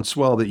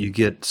groundswell that you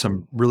get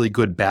some really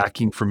good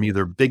backing from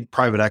either big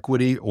private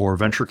equity or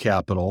venture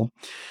capital.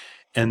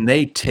 And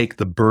they take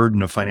the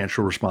burden of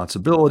financial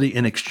responsibility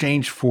in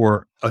exchange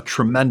for a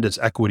tremendous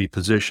equity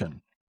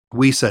position.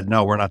 We said,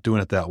 no, we're not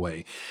doing it that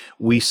way.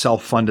 We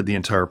self-funded the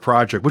entire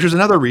project, which is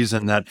another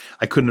reason that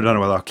I couldn't have done it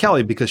without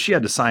Kelly, because she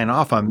had to sign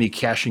off on me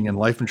cashing in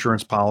life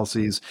insurance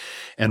policies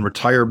and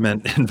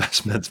retirement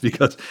investments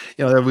because,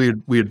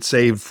 we had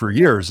saved for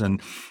years,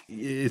 and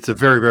it's a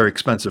very, very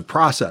expensive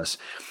process.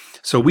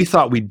 So we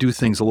thought we'd do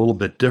things a little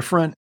bit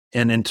different.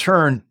 And in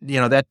turn,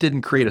 that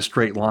didn't create a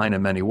straight line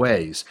in many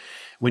ways.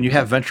 When you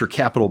have venture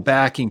capital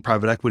backing,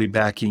 private equity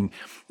backing,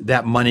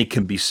 that money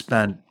can be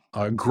spent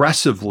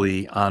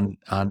aggressively on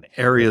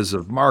areas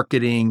of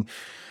marketing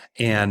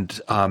and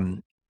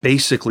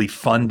basically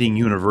funding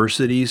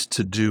universities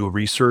to do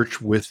research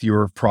with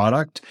your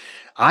product.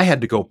 I had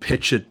to go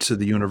pitch it to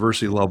the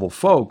university level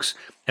folks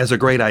as a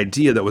great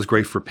idea that was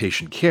great for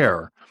patient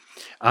care.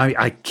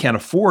 I can't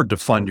afford to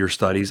fund your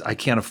studies. I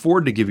can't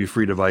afford to give you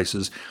free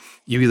devices.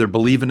 You either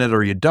believe in it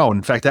or you don't.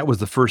 In fact, that was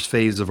the first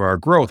phase of our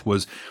growth,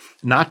 was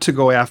not to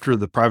go after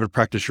the private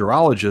practice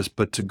urologist,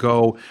 but to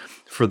go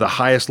for the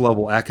highest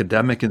level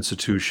academic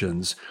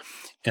institutions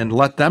and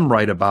let them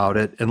write about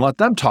it and let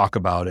them talk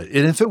about it.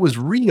 And if it was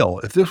real,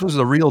 if this was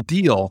a real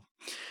deal,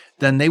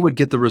 then they would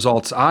get the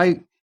results I,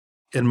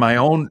 in my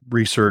own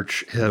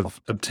research, have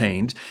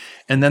obtained.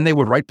 And then they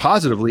would write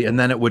positively. And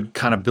then it would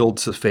kind of build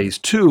to phase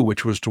 2,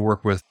 which was to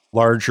work with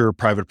larger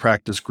private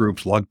practice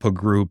groups, LUGPA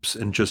groups,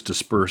 and just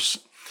disperse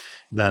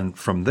then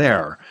from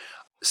there.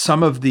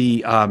 Some of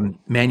the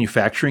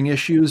manufacturing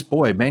issues,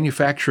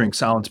 manufacturing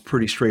sounds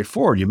pretty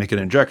straightforward. You make an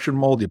injection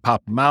mold, you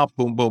pop them out,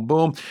 boom, boom,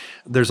 boom.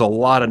 There's a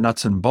lot of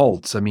nuts and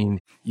bolts. I mean,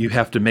 you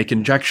have to make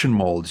injection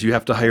molds. You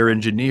have to hire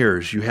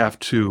engineers. You have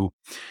to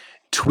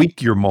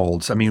tweak your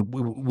molds. I mean,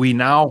 we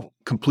now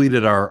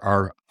completed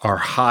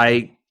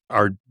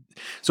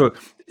so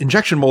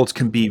injection molds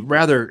can be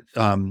rather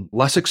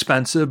less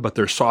expensive, but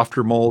they're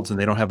softer molds and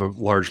they don't have a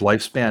large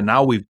lifespan.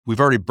 Now we've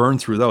already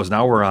burned through those.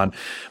 Now we're on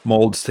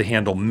molds to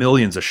handle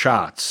millions of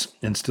shots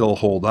and still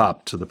hold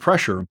up to the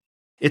pressure.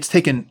 It's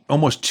taken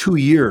almost 2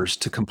 years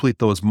to complete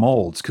those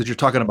molds because you're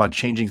talking about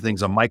changing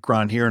things a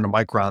micron here and a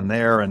micron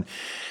there. And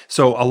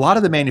so a lot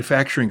of the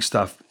manufacturing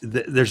stuff,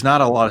 there's not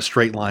a lot of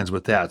straight lines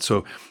with that.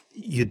 So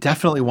you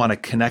definitely want to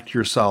connect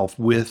yourself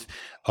with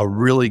a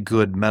really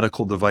good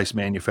medical device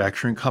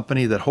manufacturing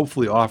company that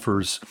hopefully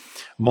offers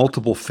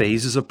multiple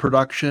phases of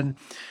production,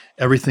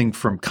 everything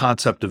from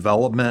concept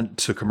development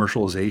to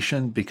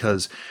commercialization,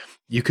 because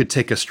you could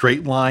take a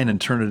straight line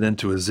and turn it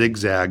into a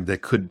zigzag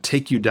that could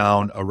take you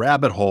down a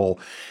rabbit hole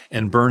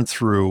and burn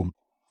through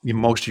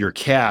most of your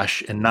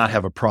cash and not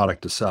have a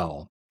product to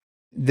sell.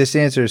 This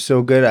answer is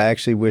so good. I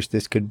actually wish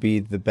this could be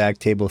the back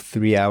table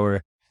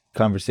 3-hour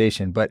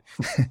conversation, but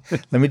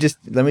let me just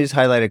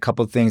highlight a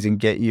couple of things and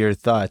get your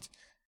thoughts.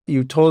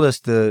 You told us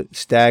the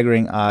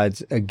staggering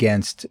odds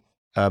against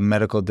a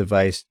medical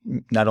device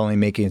not only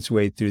making its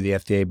way through the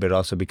FDA, but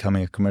also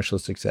becoming a commercial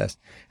success.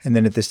 And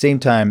then at the same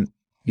time,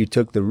 you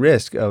took the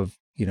risk of,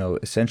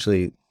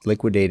 essentially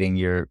liquidating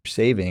your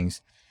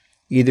savings.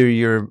 Either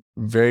you're a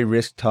very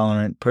risk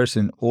tolerant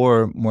person,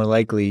 or more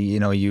likely,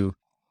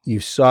 you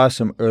saw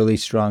some early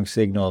strong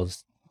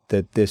signals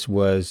that this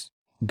was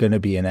going to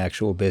be an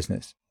actual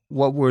business.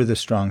 What were the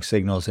strong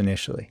signals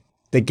initially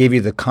that gave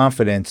you the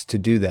confidence to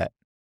do that?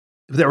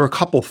 There were a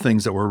couple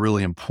things that were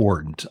really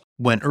important.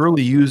 When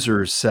early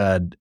users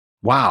said,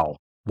 wow,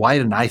 why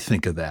didn't I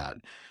think of that?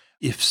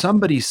 If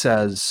somebody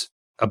says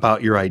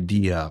about your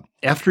idea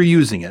after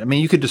using it, I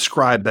mean, you could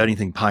describe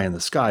anything pie in the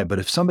sky, but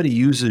if somebody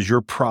uses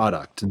your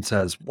product and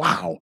says,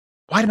 wow,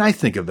 why didn't I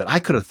think of it? I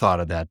could have thought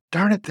of that.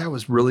 Darn it, that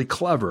was really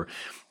clever.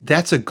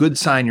 That's a good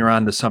sign you're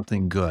onto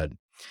something good.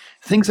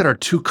 Things that are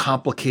too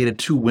complicated,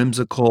 too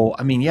whimsical,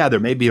 I mean, yeah, there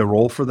may be a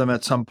role for them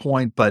at some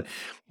point, but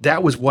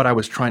that was what I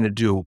was trying to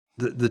do.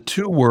 The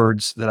two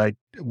words that I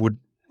would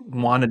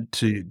wanted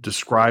to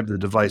describe the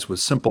device with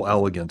simple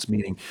elegance,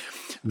 meaning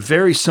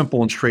very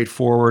simple and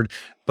straightforward,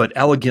 but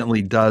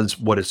elegantly does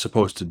what it's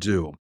supposed to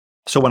do.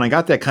 So when I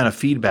got that kind of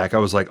feedback, I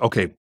was like,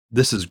 okay,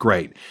 this is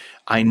great.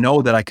 I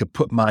know that I could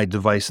put my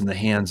device in the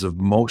hands of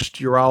most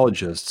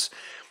urologists,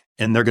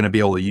 and they're going to be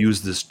able to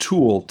use this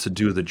tool to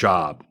do the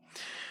job.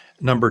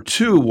 Number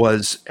two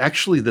was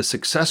actually the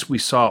success we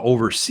saw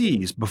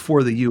overseas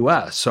before the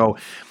US. So,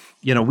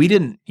 we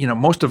didn't,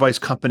 most device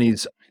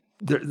companies,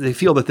 they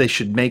feel that they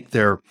should make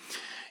their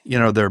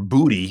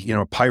booty,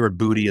 pirate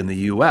booty in the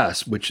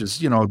US, which is,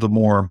 the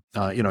more,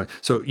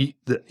 so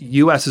the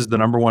US is the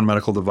number one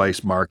medical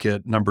device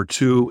market. Number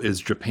two is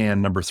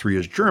Japan. Number three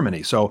is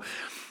Germany. So,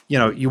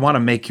 you want to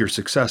make your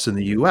success in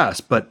the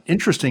US. But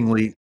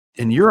interestingly,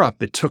 in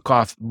Europe, it took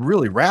off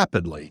really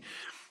rapidly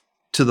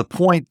to the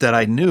point that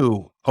I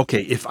knew,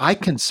 okay, if I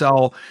can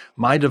sell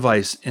my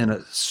device in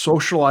a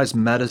socialized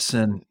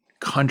medicine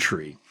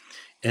country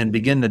and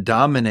begin to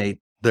dominate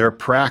their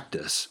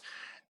practice,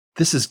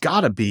 this has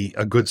got to be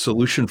a good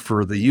solution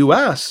for the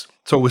US.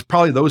 So it was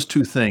probably those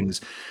two things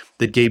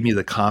that gave me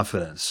the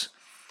confidence.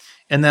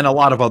 And then a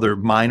lot of other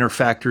minor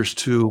factors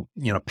too,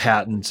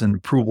 patents and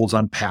approvals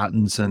on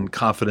patents and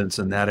confidence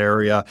in that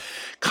area,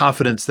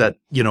 confidence that,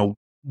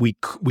 we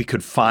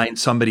could find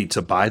somebody to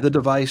buy the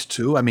device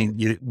too. I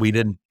mean, we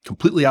didn't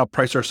completely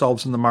outprice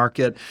ourselves in the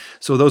market.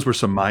 So those were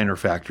some minor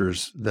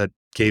factors that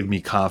gave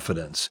me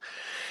confidence.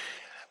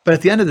 But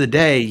at the end of the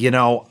day,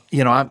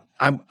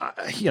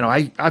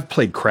 I've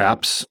played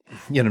craps,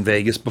 in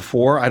Vegas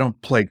before. I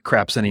don't play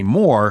craps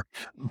anymore,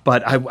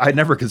 but I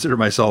never considered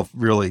myself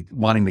really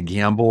wanting to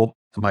gamble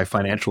my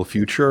financial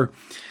future.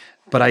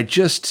 But I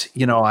just,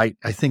 I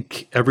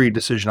think every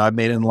decision I've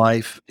made in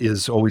life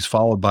is always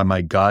followed by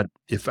my gut.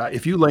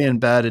 If you lay in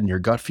bed and your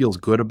gut feels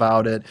good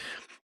about it,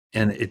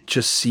 and it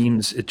just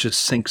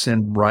sinks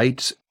in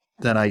right,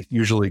 then I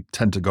usually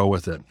tend to go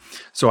with it.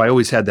 So I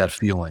always had that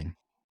feeling.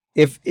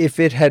 If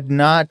it had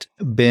not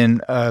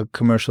been a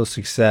commercial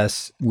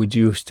success, would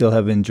you still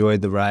have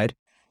enjoyed the ride?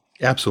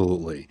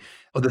 Absolutely.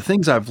 Well, the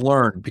things I've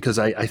learned, because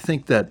I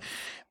think that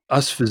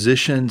us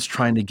physicians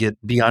trying to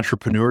be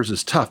entrepreneurs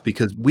is tough,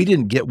 because we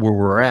didn't get where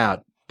we're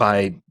at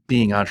by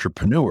being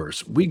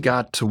entrepreneurs. We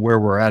got to where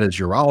we're at as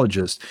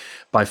urologists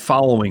by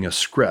following a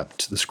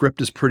script. The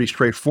script is pretty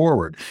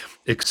straightforward.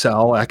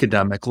 Excel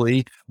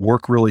academically,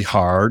 work really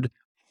hard,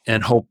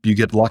 and hope you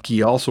get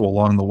lucky also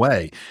along the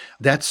way.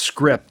 That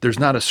script, there's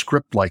not a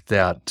script like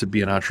that to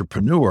be an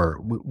entrepreneur.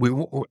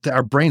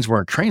 Our brains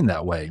weren't trained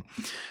that way.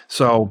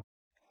 So,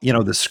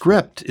 the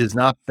script has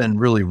not been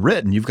really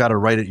written. You've got to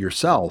write it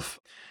yourself.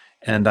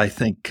 And I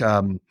think,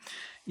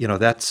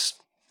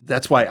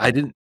 that's why I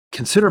didn't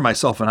consider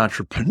myself an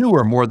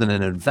entrepreneur more than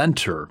an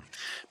inventor.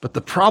 But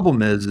the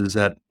problem is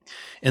that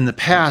in the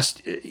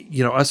past,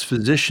 us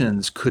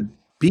physicians could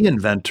be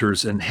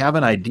inventors and have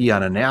an idea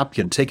on a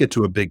napkin, take it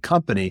to a big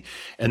company,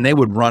 and they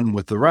would run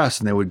with the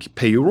rest and they would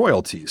pay you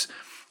royalties.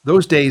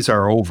 Those days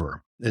are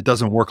over. It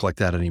doesn't work like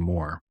that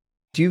anymore.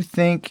 Do you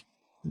think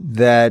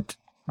that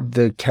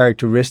the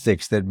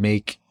characteristics that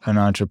make an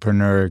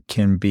entrepreneur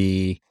can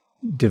be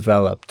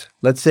developed?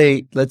 Let's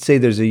say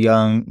there's a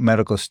young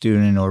medical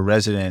student or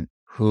resident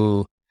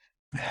who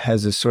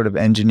has a sort of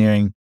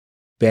engineering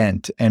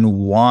bent and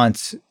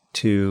wants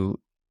to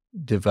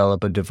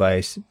develop a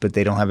device, but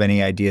they don't have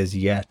any ideas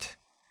yet.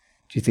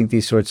 Do you think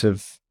these sorts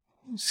of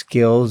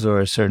skills or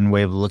a certain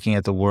way of looking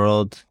at the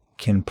world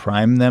can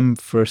prime them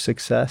for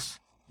success?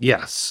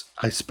 Yes,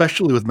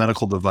 especially with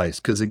medical device,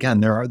 because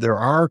again, there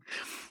are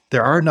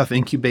enough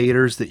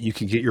incubators that you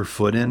can get your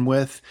foot in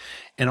with.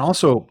 And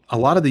also a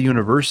lot of the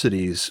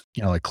universities,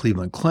 like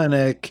Cleveland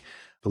Clinic,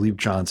 I believe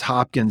Johns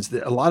Hopkins,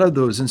 a lot of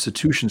those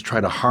institutions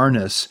try to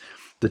harness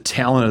the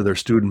talent of their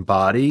student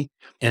body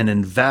and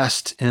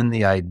invest in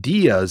the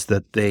ideas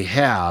that they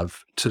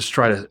have to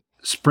try to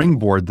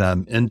springboard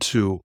them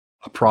into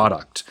a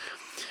product.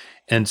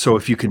 And so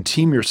if you can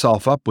team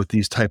yourself up with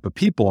these type of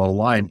people on a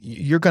line,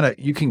 you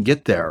can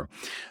get there.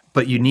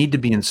 But you need to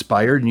be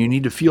inspired and you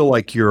need to feel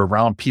like you're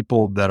around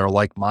people that are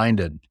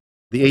like-minded.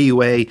 The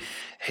AUA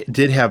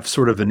did have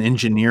sort of an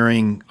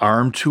engineering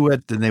arm to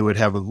it. Then they would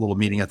have a little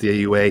meeting at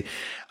the AUA.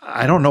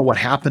 I don't know what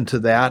happened to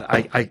that.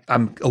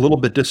 I'm a little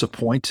bit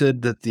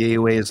disappointed that the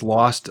AUA has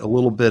lost a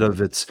little bit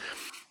of its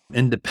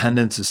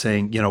independence of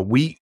saying,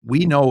 we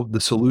know the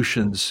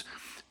solutions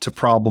to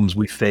problems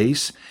we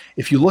face.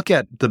 If you look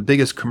at the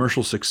biggest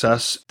commercial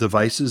success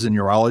devices in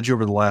urology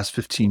over the last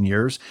 15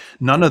 years,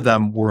 none of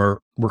them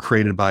were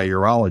created by a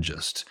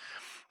urologist.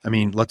 I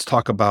mean, let's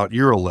talk about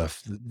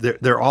UroLift.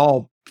 They're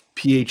all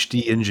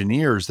PhD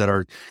engineers that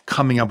are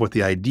coming up with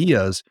the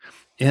ideas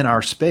in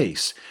our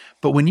space.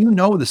 But when you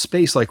know the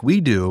space like we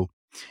do,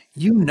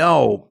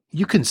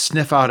 you can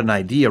sniff out an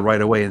idea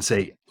right away and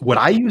say, would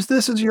I use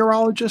this as a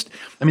urologist?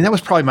 I mean, that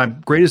was probably my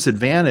greatest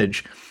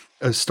advantage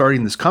of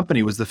starting this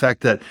company, was the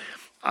fact that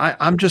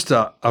I'm just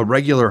a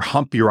regular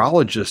hump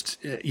urologist,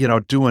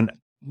 doing,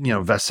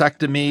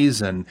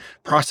 vasectomies and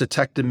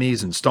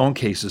prostatectomies and stone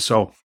cases.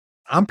 So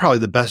I'm probably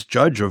the best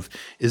judge of,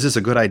 is this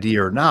a good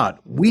idea or not?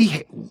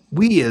 We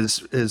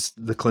as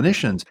the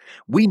clinicians,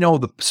 we know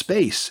the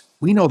space,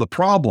 we know the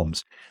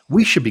problems.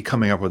 We should be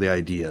coming up with the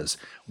ideas.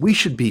 We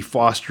should be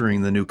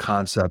fostering the new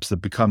concepts that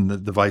become the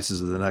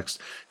devices of the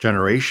next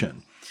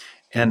generation.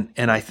 And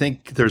I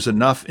think there's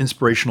enough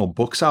inspirational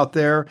books out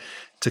there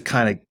to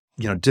kind of,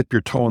 dip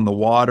your toe in the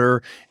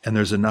water. And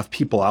there's enough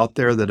people out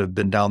there that have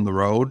been down the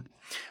road.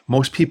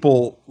 Most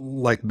people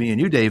like me and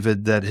you,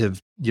 David, that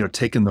have,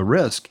 taken the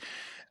risk,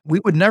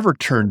 we would never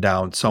turn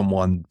down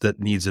someone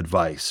that needs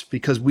advice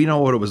because we know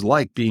what it was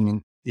like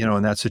being,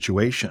 in that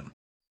situation.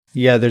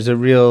 Yeah, there's a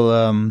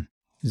real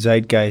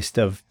zeitgeist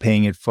of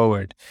paying it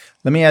forward.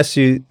 Let me ask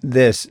you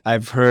this.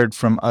 I've heard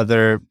from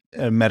other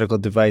medical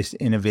device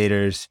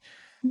innovators,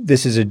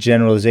 this is a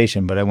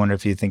generalization, but I wonder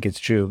if you think it's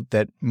true,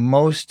 that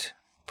most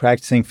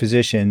practicing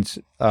physicians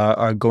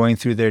are going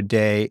through their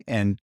day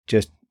and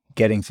just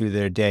getting through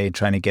their day,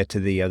 trying to get to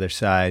the other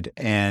side.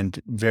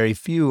 And very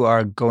few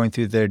are going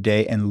through their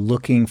day and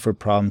looking for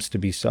problems to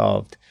be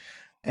solved.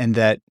 And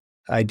that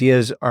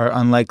ideas are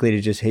unlikely to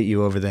just hit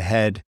you over the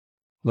head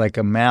like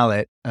a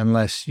mallet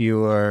unless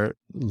you are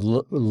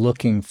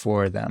looking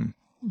for them.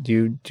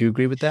 Do you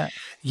agree with that?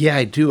 Yeah,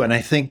 I do. And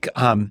I think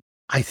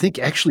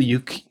actually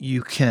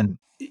you can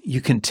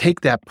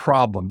take that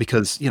problem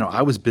because,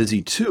 I was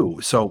busy too.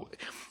 So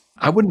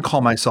I wouldn't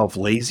call myself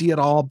lazy at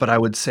all, but I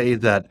would say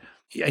that,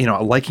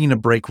 liking to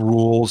break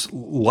rules,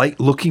 like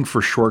looking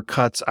for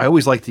shortcuts. I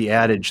always like the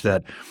adage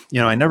that,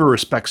 I never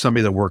respect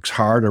somebody that works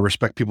hard. I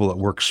respect people that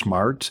work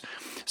smart.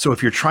 So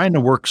if you're trying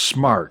to work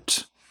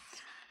smart,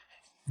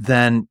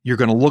 then you're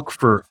going to look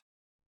for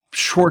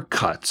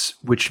shortcuts,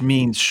 which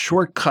means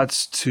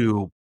shortcuts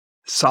to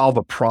solve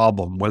a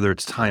problem, whether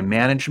it's time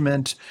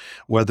management,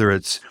 whether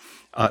it's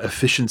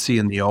efficiency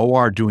in the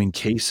OR doing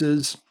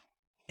cases.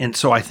 And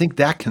so I think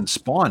that can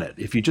spawn it.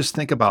 If you just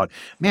think about,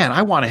 man,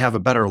 I want to have a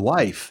better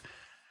life.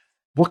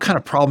 What kind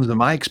of problems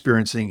am I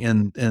experiencing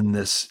in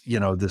this,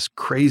 this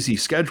crazy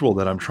schedule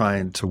that I'm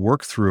trying to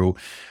work through?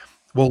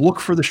 Well, look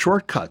for the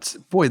shortcuts.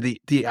 Boy,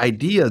 the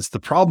ideas, the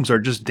problems are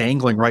just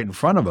dangling right in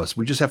front of us.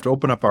 We just have to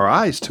open up our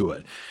eyes to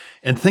it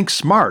and think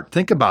smart.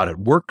 Think about it.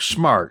 Work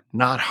smart,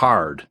 not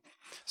hard.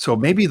 So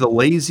maybe the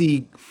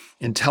lazy,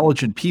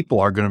 intelligent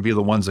people are going to be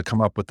the ones that come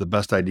up with the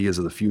best ideas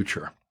of the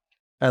future.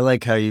 I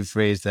like how you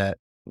phrased that.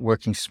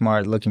 Working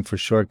smart, looking for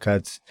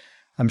shortcuts.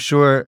 I'm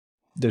sure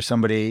there's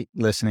somebody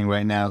listening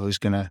right now who's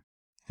gonna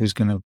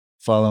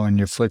follow in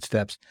your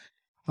footsteps.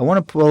 I want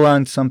to pull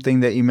on something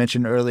that you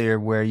mentioned earlier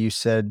where you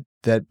said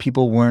that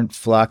people weren't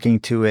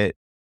flocking to it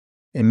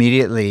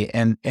immediately.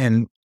 And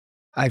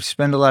I've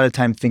spent a lot of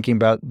time thinking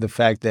about the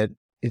fact that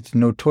it's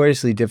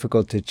notoriously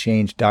difficult to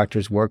change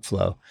doctors'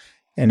 workflow.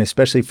 And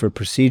especially for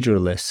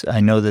proceduralists. I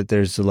know that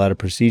there's a lot of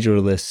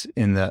proceduralists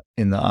in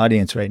the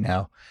audience right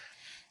now.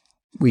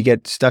 We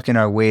get stuck in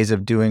our ways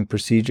of doing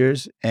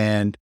procedures,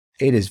 and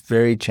it is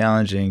very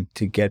challenging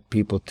to get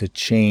people to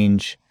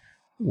change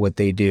what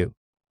they do.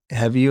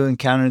 Have you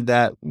encountered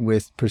that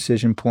with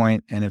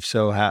PrecisionPoint? And if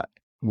so,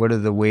 what are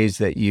the ways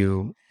that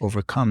you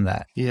overcome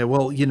that? Yeah,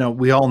 well,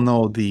 we all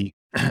know the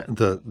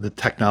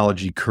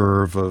technology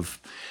curve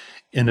of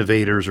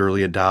innovators,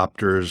 early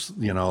adopters,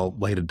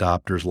 late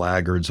adopters,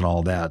 laggards, and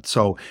all that.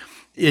 So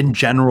in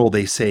general,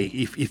 they say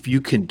if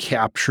you can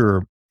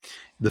capture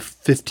the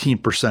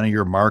 15% of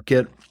your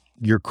market,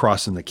 you're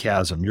crossing the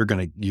chasm. You're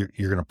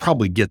gonna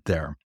probably get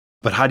there.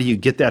 But how do you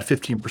get that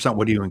 15%?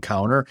 What do you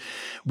encounter?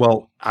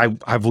 Well,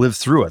 I've lived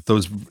through it.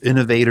 Those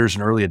innovators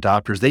and early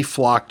adopters, they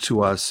flocked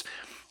to us.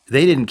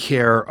 They didn't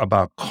care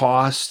about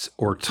cost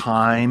or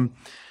time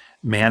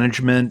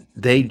management.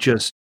 They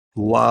just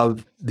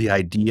loved the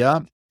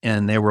idea.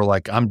 And they were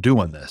like, I'm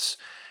doing this.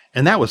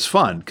 And that was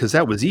fun because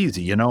that was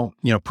easy,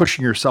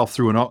 pushing yourself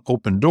through an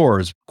open door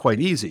is quite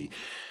easy.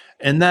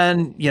 And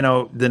then,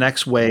 the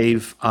next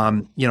wave,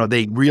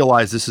 they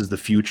realize this is the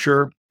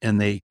future and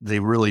they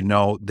really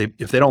know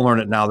if they don't learn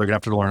it now, they're gonna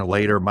have to learn it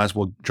later, might as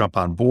well jump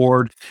on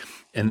board.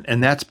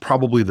 And that's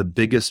probably the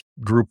biggest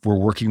group we're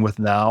working with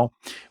now.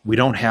 We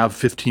don't have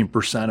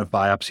 15% of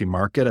biopsy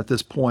market at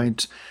this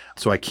point,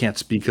 so I can't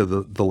speak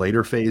of the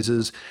later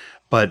phases,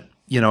 but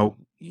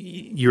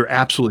you're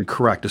absolutely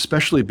correct,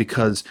 especially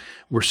because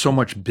we're so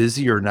much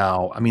busier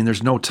now. I mean,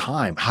 there's no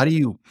time. How do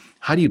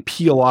you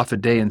peel off a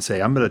day and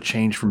say, I'm going to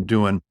change from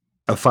doing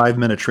a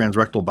 5-minute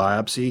transrectal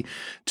biopsy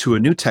to a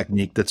new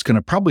technique that's going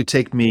to probably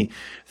take me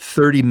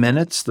 30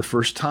 minutes the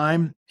first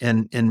time.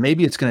 And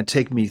maybe it's going to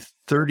take me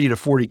 30 to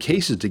 40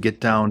 cases to get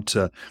down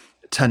to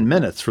 10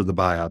 minutes for the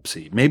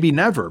biopsy. Maybe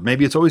never.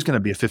 Maybe it's always going to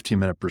be a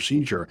 15-minute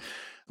procedure.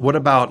 What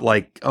about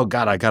oh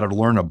God, I got to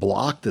learn a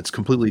block that's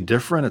completely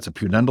different. It's a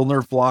pudendal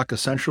nerve block,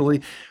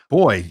 essentially.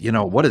 Boy,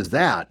 what is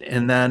that?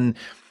 And then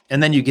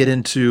you get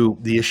into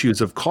the issues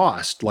of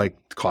cost, like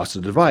the cost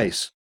of the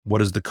device. What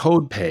does the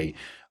code pay?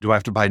 Do I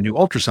have to buy new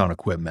ultrasound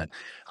equipment?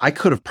 I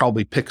could have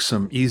probably picked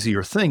some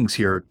easier things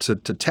here to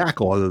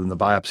tackle other than the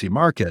biopsy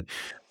market,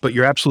 but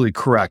you're absolutely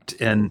correct.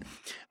 And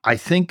I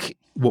think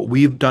what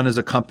we've done as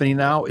a company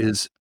now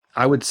is,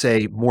 I would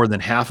say more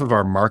than half of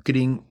our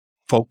marketing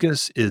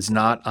focus is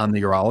not on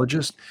the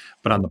urologist,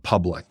 but on the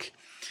public.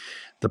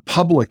 The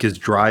public is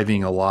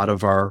driving a lot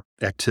of our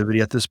activity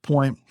at this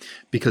point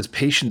because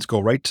patients go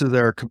right to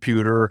their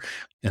computer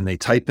and they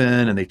type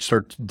in and they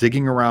start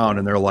digging around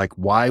and they're like,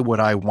 why would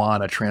I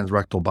want a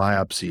transrectal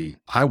biopsy?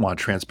 I want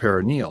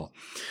transperineal.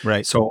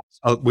 Right. So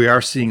we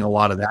are seeing a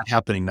lot of that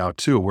happening now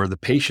too, where the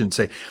patients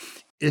say,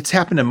 it's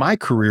happened in my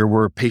career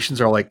where patients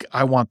are like,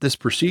 I want this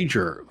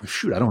procedure.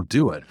 Shoot, I don't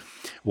do it.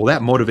 Well,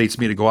 that motivates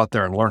me to go out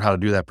there and learn how to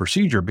do that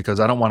procedure because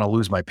I don't want to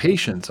lose my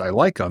patients. I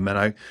like them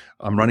and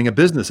I'm running a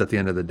business at the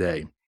end of the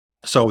day.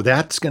 So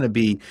that's going to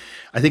be,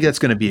 I think that's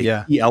going to be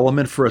a key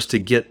element for us to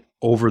get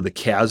over the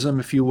chasm,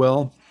 if you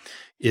will,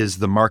 is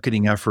the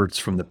marketing efforts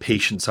from the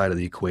patient side of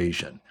the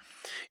equation.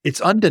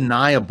 It's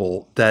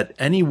undeniable that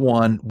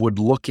anyone would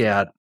look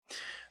at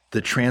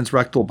the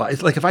transrectal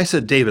biopsy. Like if I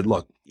said, David,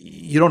 look,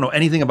 you don't know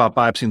anything about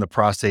biopsying the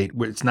prostate.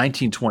 It's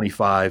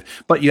 1925,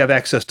 but you have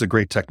access to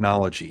great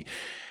technology.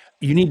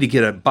 You need to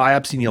get a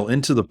biopsy needle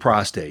into the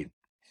prostate.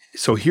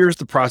 So here's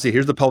the prostate,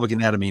 here's the pelvic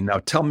anatomy. Now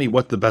tell me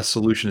what the best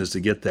solution is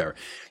to get there.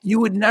 You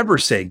would never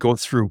say, go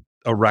through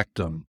a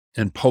rectum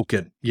and poke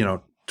it,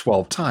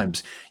 12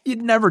 times.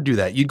 You'd never do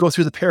that. You'd go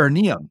through the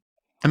perineum.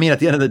 I mean, at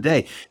the end of the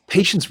day,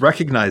 patients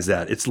recognize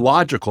that. It's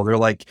logical. They're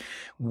like,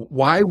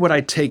 why would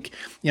I take,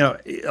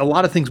 a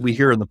lot of things we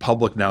hear in the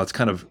public now,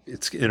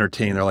 it's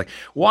entertaining. They're like,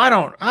 well,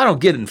 I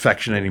don't get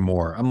infection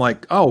anymore. I'm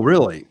like, oh,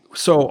 really?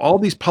 So all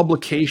these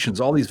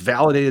publications, all these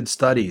validated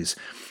studies,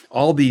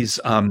 all these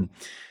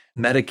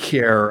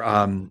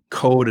Medicare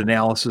code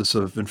analysis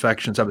of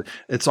infections,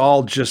 it's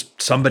all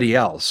just somebody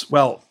else.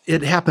 Well,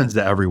 it happens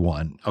to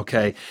everyone,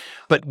 okay?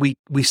 But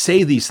we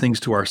say these things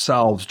to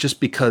ourselves just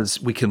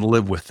because we can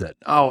live with it.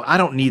 Oh, I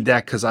don't need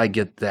that because I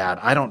get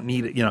that. I don't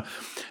need it,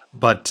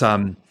 But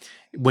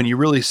when you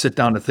really sit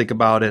down to think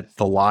about it,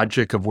 the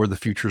logic of where the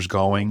future is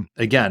going,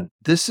 again,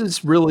 this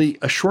is really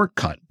a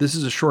shortcut. This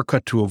is a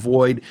shortcut to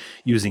avoid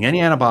using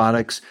any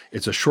antibiotics.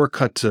 It's a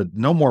shortcut to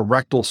no more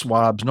rectal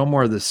swabs, no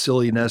more of this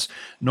silliness,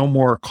 no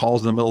more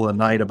calls in the middle of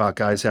the night about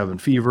guys having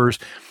fevers,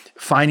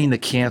 finding the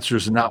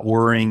cancers and not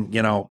worrying,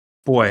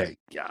 boy,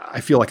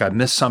 I feel like I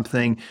missed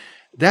something.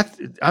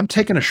 I'm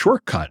taking a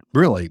shortcut,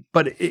 really,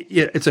 but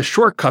it's a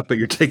shortcut, but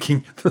you're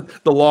taking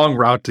the long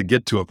route to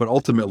get to it. But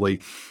ultimately,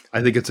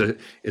 I think it's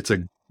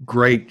a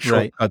great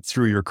shortcut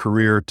through your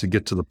career to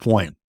get to the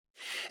point.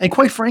 And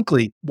quite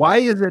frankly, why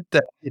is it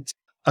that it's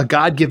a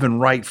God-given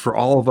right for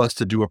all of us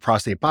to do a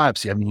prostate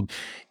biopsy? I mean,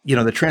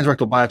 the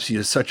transrectal biopsy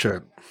is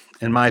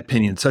in my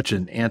opinion, such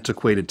an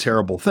antiquated,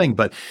 terrible thing.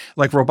 But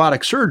like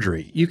robotic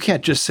surgery, you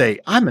can't just say,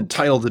 I'm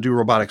entitled to do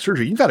robotic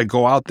surgery. You got to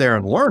go out there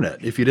and learn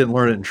it. If you didn't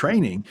learn it in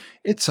training,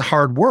 it's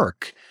hard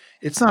work.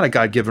 It's not a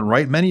God-given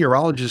right. Many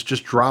urologists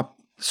just drop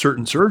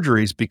certain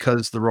surgeries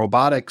because the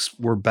robotics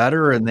were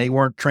better and they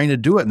weren't trained to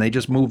do it and they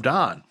just moved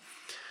on.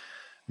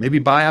 Maybe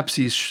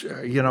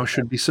biopsies,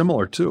 should be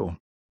similar too.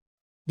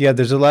 Yeah,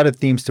 there's a lot of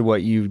themes to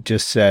what you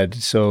just said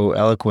so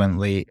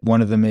eloquently.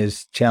 One of them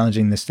is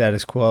challenging the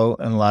status quo,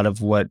 and a lot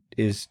of what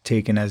is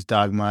taken as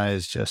dogma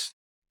is just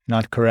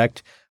not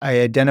correct.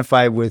 I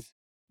identify with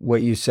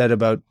what you said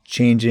about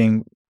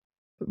changing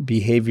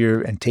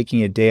behavior and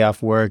taking a day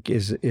off work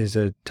is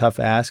a tough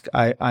ask.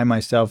 I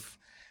myself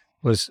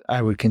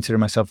I would consider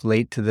myself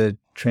late to the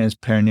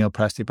transperineal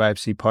prostate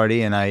biopsy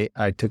party, and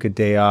I took a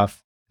day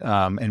off,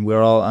 and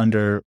we're all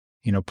under,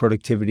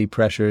 productivity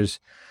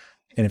pressures.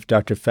 And if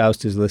Dr.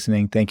 Faust is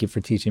listening, thank you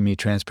for teaching me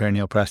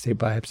transperineal prostate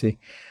biopsy.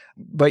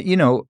 But,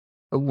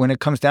 when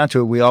it comes down to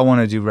it, we all want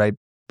to do right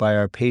by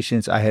our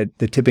patients.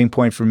 The tipping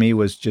point for me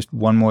was just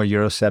one more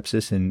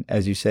urosepsis. And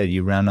as you said,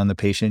 you round on the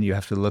patient, you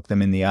have to look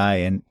them in the eye,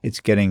 and it's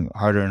getting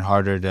harder and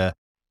harder to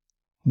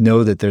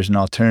know that there's an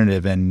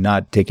alternative and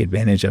not take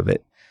advantage of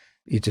it.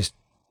 It just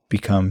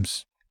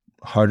becomes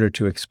harder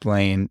to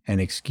explain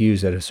and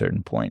excuse at a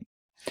certain point.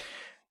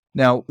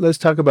 Now, let's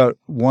talk about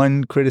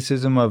one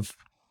criticism of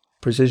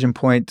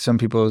PrecisionPoint. Some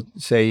people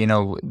say,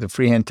 the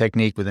freehand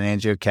technique with an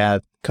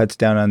angiocath cuts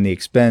down on the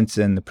expense,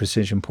 and the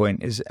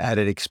PrecisionPoint is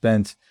added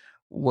expense.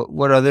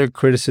 What other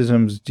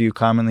criticisms do you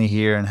commonly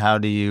hear, and how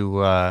do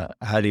you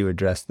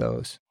address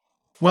those?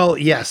 Well,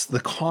 yes, the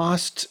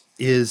cost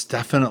is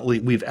definitely,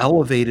 we've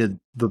elevated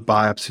the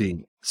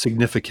biopsy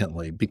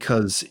significantly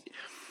because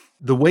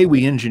the way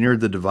we engineered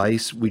the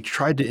device, we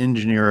tried to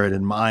engineer it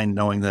in mind,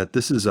 knowing that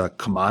this is a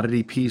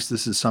commodity piece.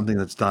 This is something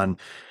that's done.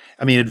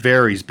 I mean, it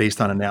varies based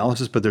on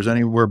analysis, but there's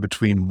anywhere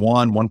between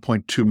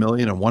 1.2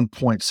 million and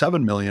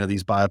 1.7 million of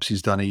these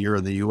biopsies done a year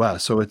in the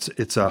US. So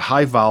it's a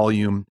high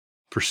volume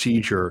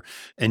procedure,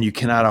 and you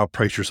cannot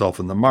outprice yourself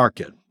in the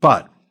market.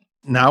 But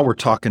now we're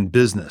talking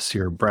business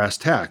here, brass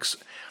tacks.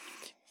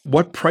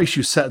 What price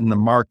you set in the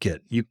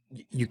market,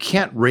 you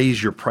can't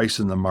raise your price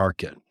in the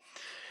market.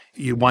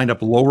 You wind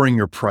up lowering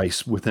your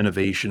price with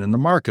innovation in the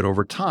market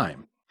over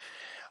time.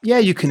 Yeah,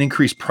 you can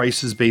increase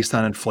prices based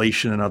on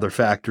inflation and other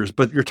factors,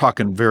 but you're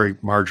talking very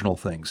marginal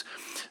things.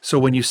 So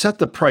when you set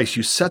the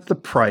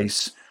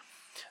price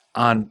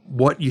on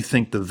what you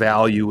think the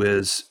value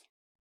is,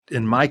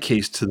 in my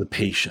case, to the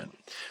patient.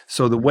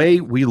 So the way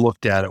we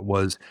looked at it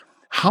was,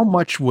 how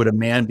much would a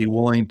man be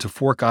willing to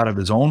fork out of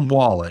his own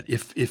wallet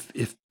if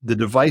the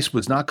device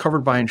was not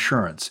covered by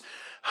insurance?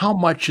 How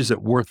much is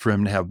it worth for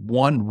him to have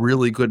one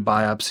really good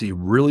biopsy,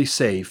 really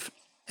safe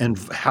and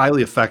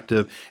highly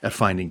effective at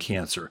finding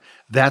cancer?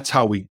 That's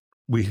how we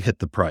hit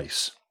the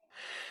price.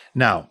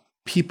 Now,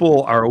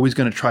 people are always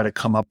going to try to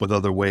come up with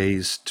other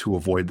ways to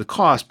avoid the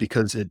cost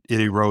because it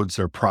erodes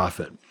their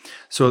profit.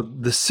 So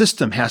the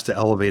system has to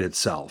elevate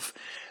itself.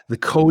 The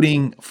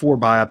coding for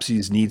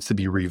biopsies needs to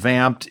be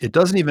revamped. It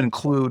doesn't even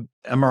include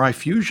MRI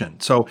fusion.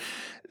 So,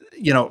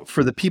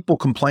 for the people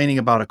complaining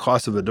about a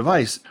cost of a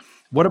device,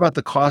 what about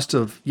the cost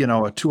of, a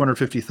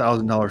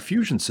 $250,000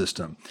 fusion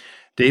system?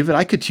 David,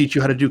 I could teach you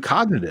how to do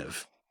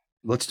cognitive.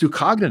 Let's do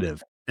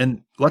cognitive.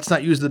 And let's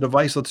not use the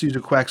device. Let's use a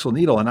coaxial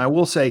needle. And I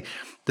will say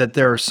that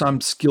there are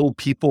some skilled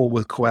people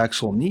with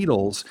coaxial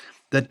needles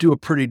that do a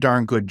pretty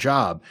darn good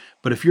job.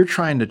 But if you're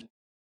trying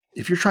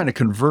to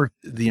convert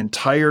the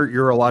entire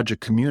urologic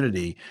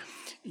community,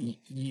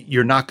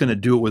 you're not going to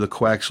do it with a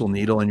coaxial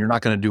needle, and you're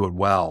not going to do it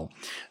well.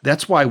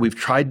 That's why we've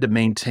tried to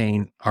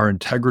maintain our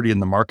integrity in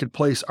the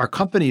marketplace. Our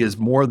company is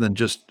more than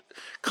just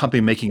a company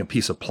making a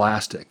piece of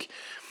plastic.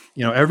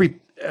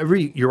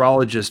 Every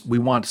urologist we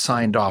want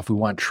signed off, we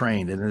want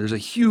trained, and there's a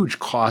huge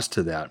cost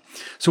to that.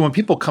 So when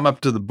people come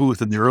up to the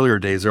booth in the earlier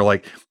days, they're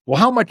like,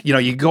 well, how much,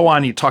 you go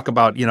on, you talk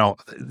about,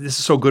 this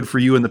is so good for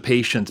you and the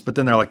patients, but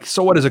then they're like,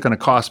 so what is it going to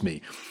cost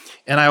me?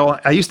 And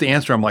I used to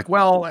answer them like,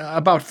 well,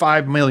 about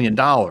 $5 million.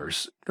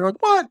 They're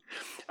like, what?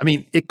 I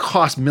mean, it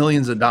costs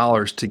millions of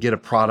dollars to get a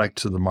product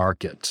to the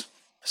market.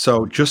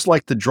 So just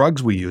like the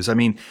drugs we use, I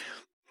mean,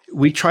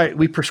 we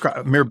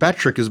prescribe,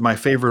 Myrbetriq is my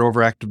favorite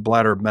overactive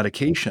bladder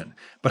medication.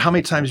 But how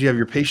many times do you have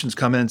your patients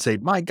come in and say,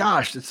 my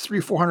gosh, it's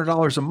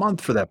 $300-$400 a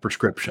month for that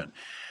prescription?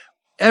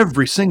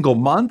 Every single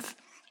month.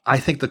 I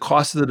think the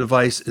cost of the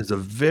device is a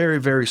very,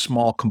 very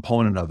small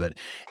component of it.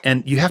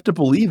 And you have to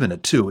believe in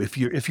it too. If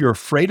you're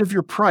afraid of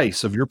your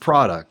price of your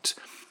product,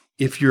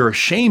 if you're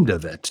ashamed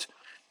of it,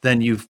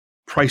 then you've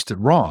priced it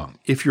wrong.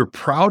 If you're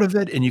proud of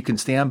it and you can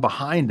stand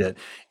behind it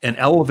and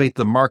elevate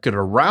the market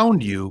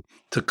around you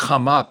to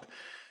come up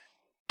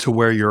to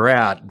where you're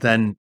at,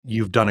 then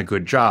you've done a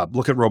good job.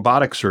 Look at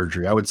robotic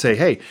surgery. I would say,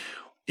 hey,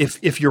 if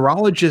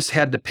urologists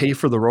had to pay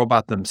for the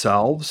robot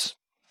themselves,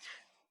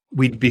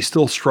 we'd be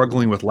still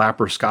struggling with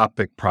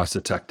laparoscopic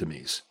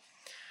prostatectomies.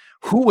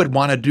 Who would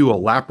want to do a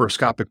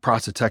laparoscopic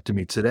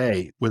prostatectomy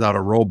today without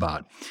a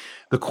robot?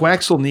 The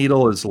coaxial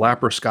needle is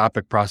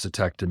laparoscopic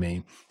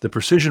prostatectomy. The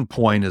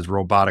PrecisionPoint is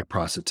robotic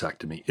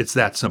prostatectomy. It's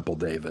that simple,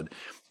 David.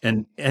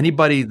 And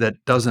anybody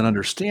that doesn't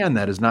understand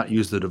that has not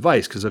used the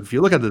device, because if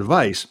you look at the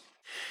device,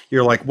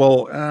 you're like,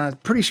 well,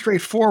 pretty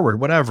straightforward,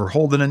 whatever,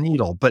 holding a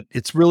needle. But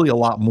it's really a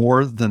lot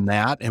more than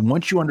that. And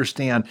once you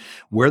understand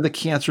where the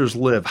cancers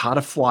live, how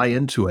to fly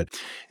into it,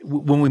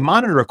 when we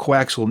monitor a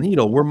coaxial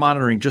needle, we're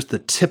monitoring just the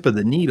tip of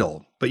the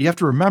needle. But you have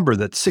to remember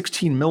that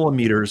 16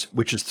 millimeters,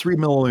 which is 3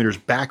 millimeters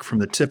back from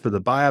the tip of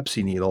the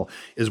biopsy needle,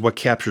 is what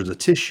captures the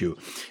tissue.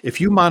 If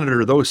you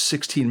monitor those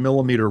 16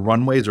 millimeter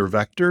runways or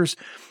vectors,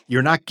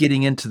 you're not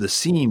getting into the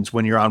seams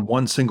when you're on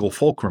one single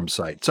fulcrum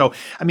site. So,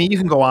 I mean, you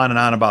can go on and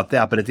on about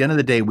that, but at the end of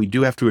the day, we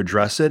do have to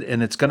address it,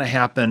 and it's going to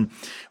happen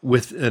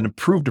with an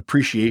improved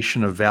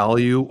appreciation of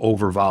value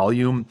over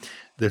volume,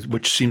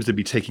 which seems to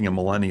be taking a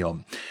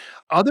millennium.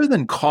 Other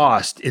than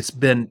cost, it's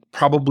been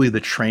probably the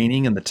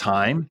training and the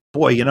time.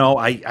 Boy,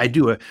 I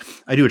do a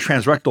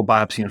transrectal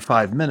biopsy in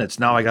 5 minutes.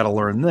 Now I got to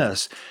learn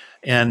this,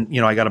 and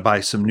I got to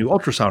buy some new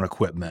ultrasound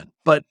equipment.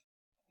 But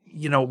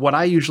what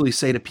I usually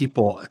say to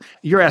people,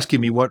 you're asking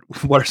me what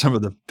are some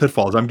of the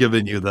pitfalls. I'm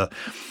giving you the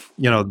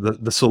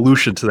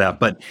solution to that.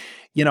 But,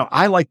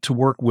 I like to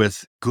work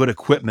with good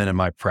equipment in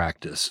my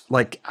practice.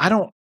 Like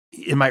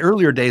in my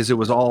earlier days, it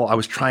was all, I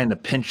was trying to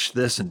pinch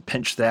this and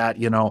pinch that,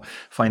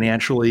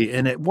 financially,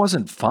 and it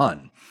wasn't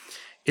fun.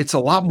 It's a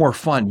lot more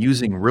fun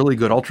using really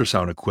good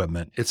ultrasound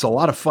equipment. It's a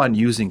lot of fun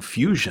using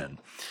fusion.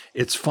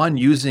 It's fun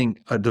using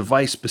a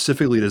device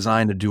specifically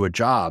designed to do a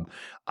job.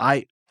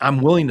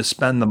 I'm willing to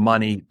spend the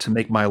money to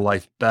make my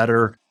life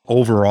better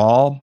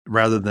overall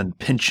rather than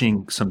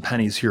pinching some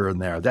pennies here and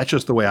there. That's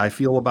just the way I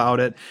feel about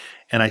it.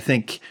 And I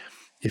think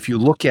if you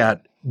look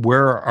at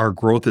where our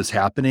growth is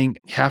happening,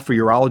 half of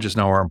urologists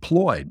now are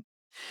employed.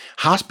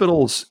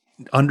 Hospitals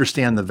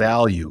understand the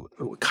value.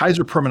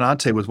 Kaiser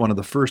Permanente was one of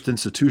the first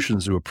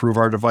institutions to approve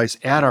our device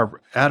at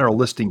our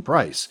listing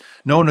price.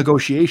 No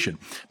negotiation,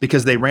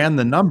 because they ran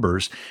the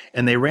numbers,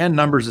 and they ran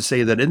numbers to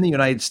say that in the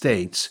United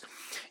States,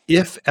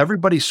 if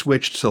everybody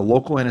switched to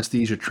local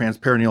anesthesia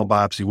transperineal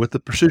biopsy with the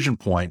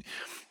PrecisionPoint,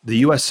 the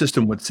U.S.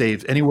 system would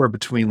save anywhere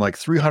between like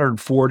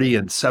 $340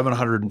 and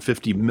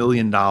 $750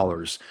 million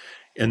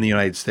in the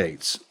United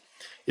States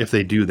if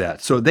they do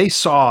that. So they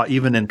saw,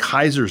 even in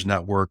Kaiser's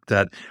network,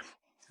 that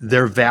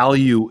their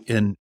value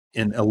in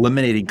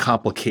eliminating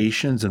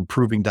complications and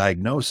improving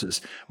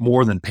diagnosis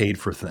more than paid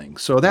for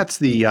things. So that's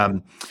the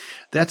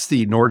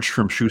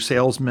Nordstrom shoe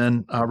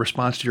salesman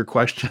response to your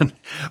question.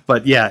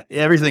 But yeah,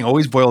 everything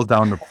always boils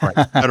down to price.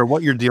 No matter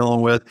what you're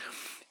dealing with,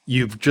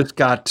 you've just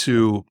got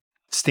to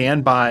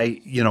stand by,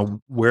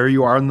 where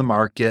you are in the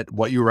market,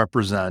 what you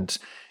represent.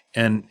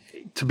 And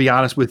to be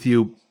honest with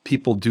you,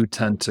 people do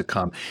tend to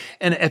come.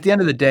 And at the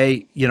end of the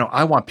day,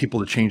 I want people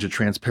to change the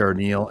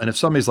transperineal. And if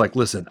somebody's like,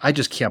 listen, I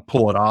just can't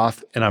pull it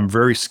off and I'm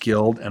very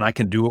skilled and I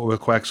can do it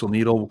with a coaxial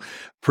needle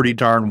pretty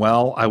darn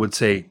well, I would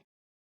say,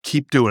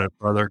 keep doing it,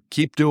 brother.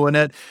 Keep doing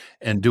it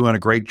and doing a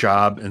great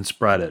job and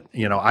spread it.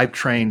 I've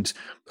trained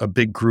a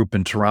big group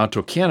in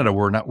Toronto, Canada.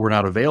 We're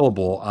not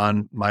available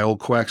on my old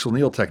coaxial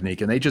needle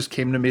technique. And they just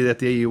came to me at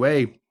the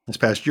AUA this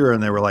past year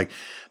and they were like,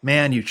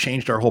 man, you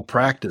changed our whole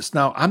practice.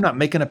 Now I'm not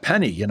making a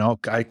penny,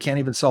 I can't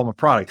even sell them a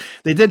product.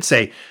 They did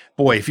say,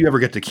 boy, if you ever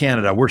get to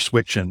Canada, we're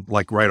switching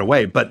like right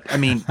away. But I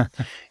mean,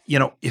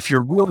 if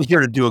you're really here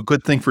to do a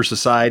good thing for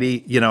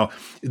society,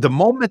 the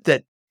moment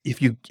that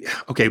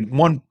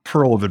one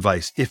pearl of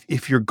advice,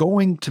 if you're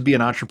going to be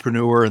an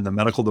entrepreneur in the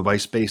medical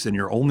device space and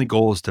your only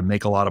goal is to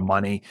make a lot of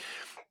money,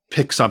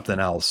 pick something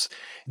else.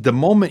 The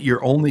moment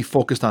you're only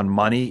focused on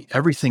money,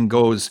 everything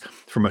goes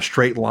from a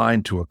straight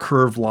line to a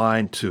curved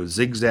line to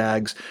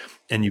zigzags,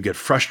 and you get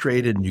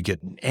frustrated and you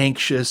get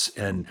anxious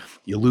and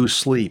you lose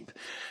sleep.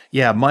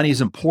 Yeah, money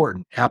is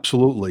important,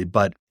 absolutely.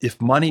 But if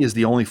money is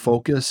the only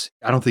focus,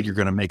 I don't think you're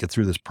going to make it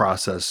through this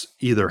process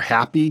either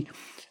happy,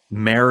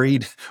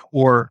 married,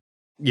 or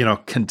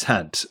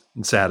content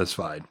and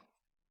satisfied.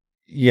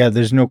 Yeah,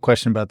 there's no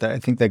question about that. I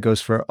think that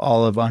goes for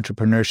all of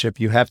entrepreneurship.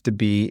 You have to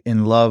be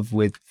in love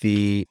with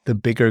the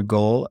bigger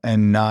goal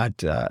and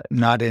not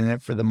in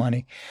it for the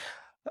money.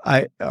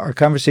 Our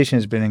conversation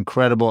has been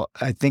incredible.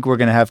 I think we're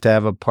going to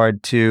have a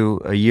part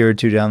 2 a year or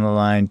two down the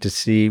line to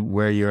see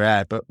where you're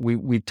at. But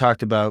we've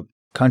talked about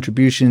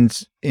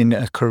contributions in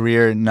a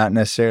career not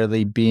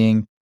necessarily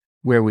being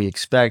where we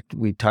expect.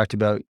 We talked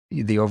about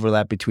the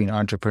overlap between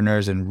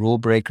entrepreneurs and rule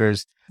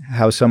breakers,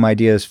 how some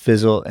ideas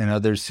fizzle and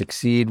others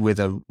succeed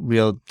with a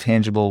real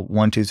tangible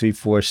 1, 2, 3,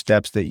 4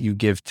 steps that you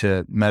give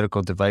to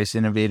medical device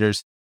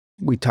innovators.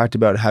 We talked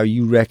about how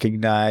you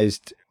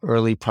recognized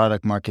early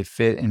product market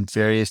fit in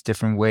various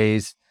different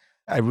ways.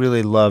 I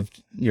really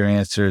loved your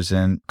answers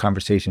and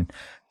conversation.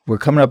 We're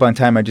coming up on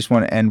time. I just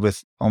want to end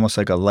with almost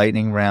like a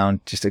lightning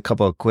round, just a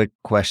couple of quick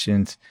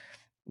questions.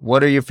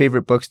 What are your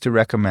favorite books to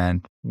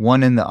recommend?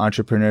 One in the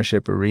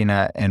entrepreneurship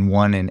arena and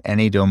one in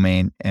any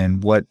domain.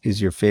 And what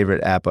is your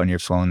favorite app on your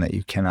phone that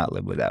you cannot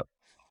live without?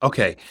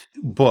 Okay,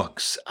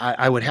 books.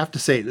 I would have to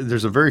say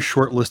there's a very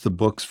short list of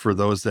books for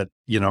those that,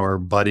 are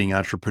budding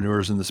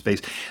entrepreneurs in the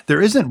space.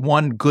 There isn't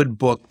one good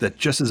book that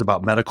just is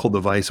about medical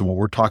device and what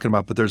we're talking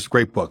about, but there's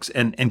great books.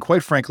 And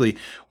quite frankly,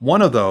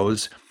 one of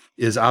those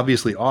is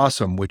obviously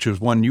awesome, which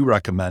is one you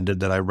recommended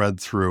that I read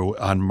through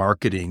on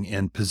marketing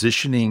and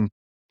positioning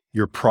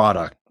your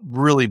product.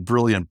 Really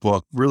brilliant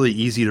book, really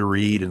easy to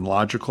read and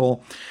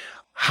logical.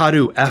 How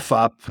to F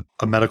Up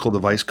a Medical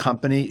Device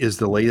Company is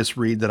the latest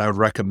read that I would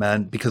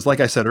recommend because, like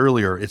I said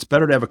earlier, it's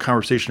better to have a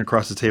conversation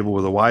across the table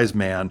with a wise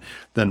man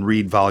than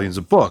read volumes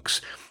of books.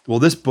 Well,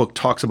 this book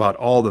talks about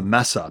all the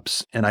mess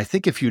ups. And I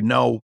think if you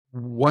know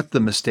what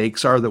the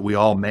mistakes are that we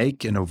all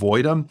make and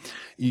avoid them,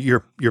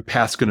 your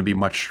path's going to be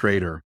much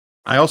straighter.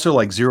 I also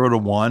like 0 to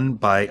 1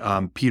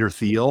 by Peter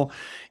Thiel.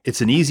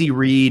 It's an easy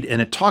read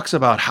and it talks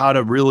about how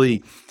to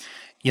really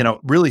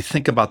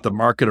think about the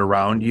market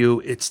around you.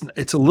 It's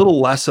a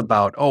little less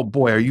about, oh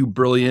boy, are you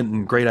brilliant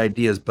and great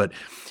ideas, but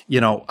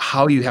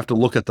how you have to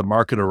look at the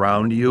market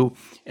around you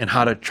and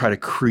how to try to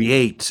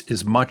create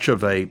as much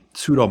of a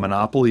pseudo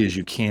monopoly as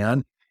you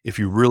can if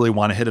you really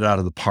want to hit it out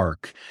of the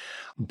park.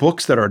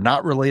 Books that are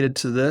not related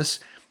to this,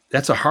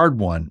 that's a hard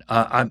one.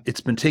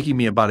 It's been taking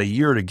me about a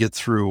year to get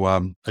through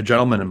A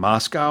Gentleman in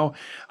Moscow.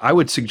 I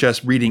would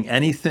suggest reading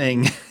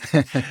anything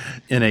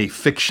in a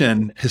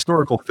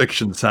historical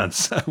fiction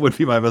sense would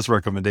be my best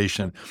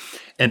recommendation.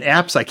 And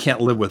apps I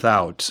can't live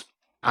without.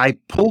 I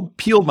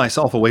peeled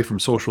myself away from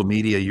social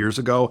media years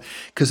ago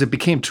because it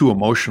became too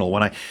emotional.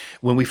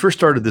 When we first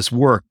started this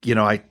work,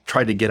 I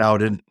tried to get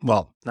out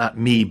not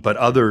me, but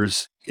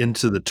others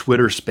into the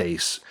Twitter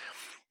space.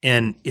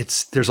 And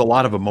there's a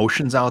lot of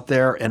emotions out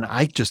there and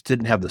I just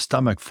didn't have the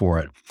stomach for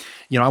it.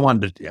 I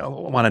wanted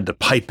to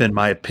pipe in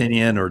my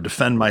opinion or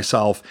defend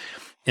myself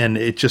and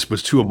it just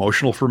was too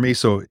emotional for me.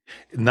 So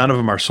none of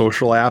them are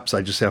social apps.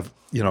 I just have,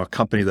 a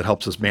company that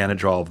helps us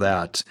manage all of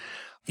that.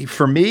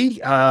 For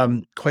me,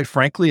 quite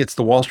frankly, it's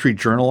the Wall Street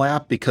Journal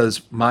app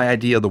because my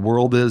idea of the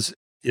world is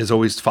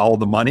always follow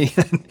the money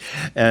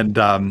and,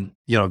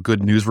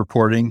 good news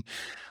reporting.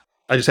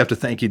 I just have to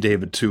thank you,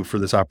 David, too, for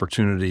this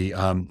opportunity.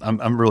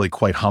 I'm really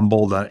quite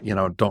humbled. I,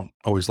 don't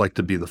always like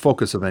to be the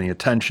focus of any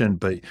attention,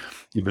 but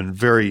you've been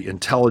very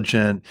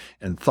intelligent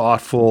and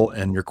thoughtful,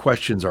 and your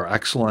questions are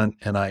excellent.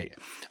 And I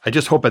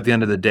just hope at the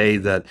end of the day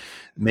that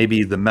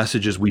maybe the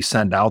messages we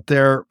send out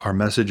there are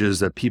messages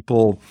that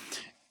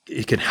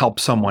it can help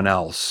someone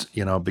else,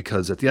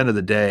 because at the end of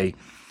the day,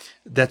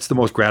 that's the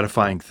most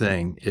gratifying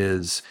thing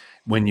is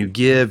when you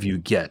give, you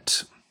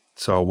get.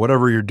 So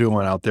whatever you're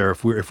doing out there,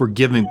 if we're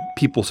giving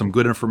people some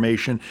good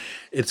information,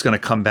 it's going to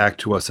come back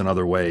to us in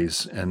other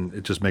ways, and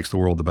it just makes the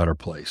world a better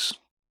place.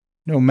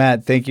 No,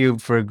 Matt, thank you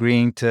for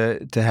agreeing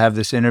to have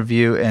this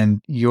interview.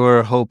 And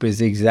your hope is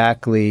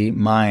exactly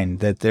mine,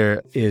 that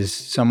there is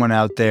someone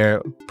out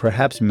there,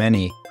 perhaps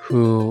many,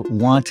 who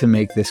want to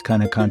make this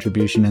kind of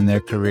contribution in their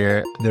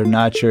career. They're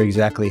not sure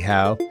exactly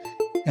how,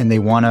 and they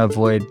want to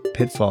avoid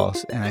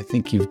pitfalls. And I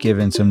think you've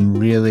given some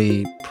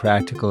really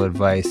practical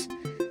advice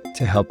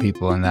to help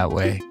people in that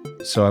way.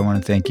 So I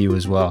want to thank you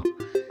as well.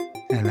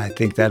 And I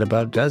think that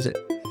about does it.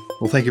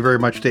 Well, thank you very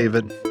much,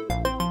 David.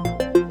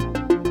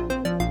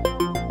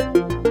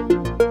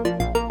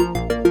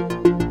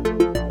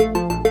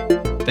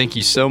 Thank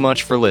you so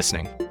much for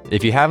listening.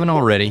 If you haven't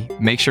already,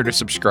 make sure to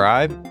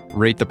subscribe,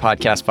 rate the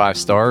podcast 5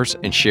 stars,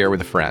 and share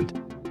with a friend.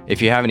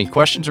 If you have any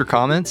questions or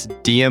comments,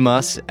 DM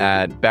us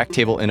at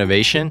Backtable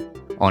Innovation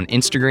on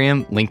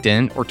Instagram,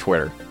 LinkedIn, or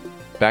Twitter.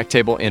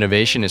 Backtable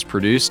Innovation is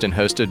produced and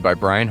hosted by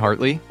Brian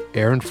Hartley,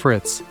 Aaron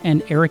Fritz,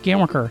 and Eric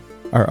Yamaker.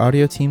 Our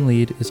audio team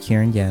lead is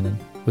Kieran Gannon,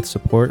 with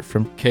support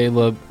from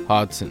Caleb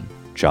Hodson,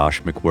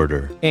 Josh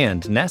McWhirter,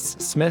 and Ness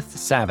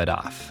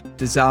Smith-Savadoff.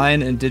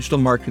 Design and digital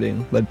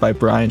marketing led by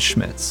Brian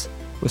Schmitz,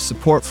 with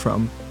support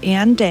from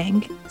Ann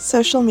Dang.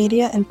 Social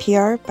media and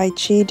PR by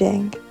Chi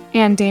Dang.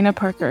 And Dana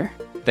Parker.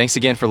 Thanks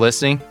again for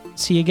listening.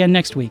 See you again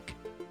next week.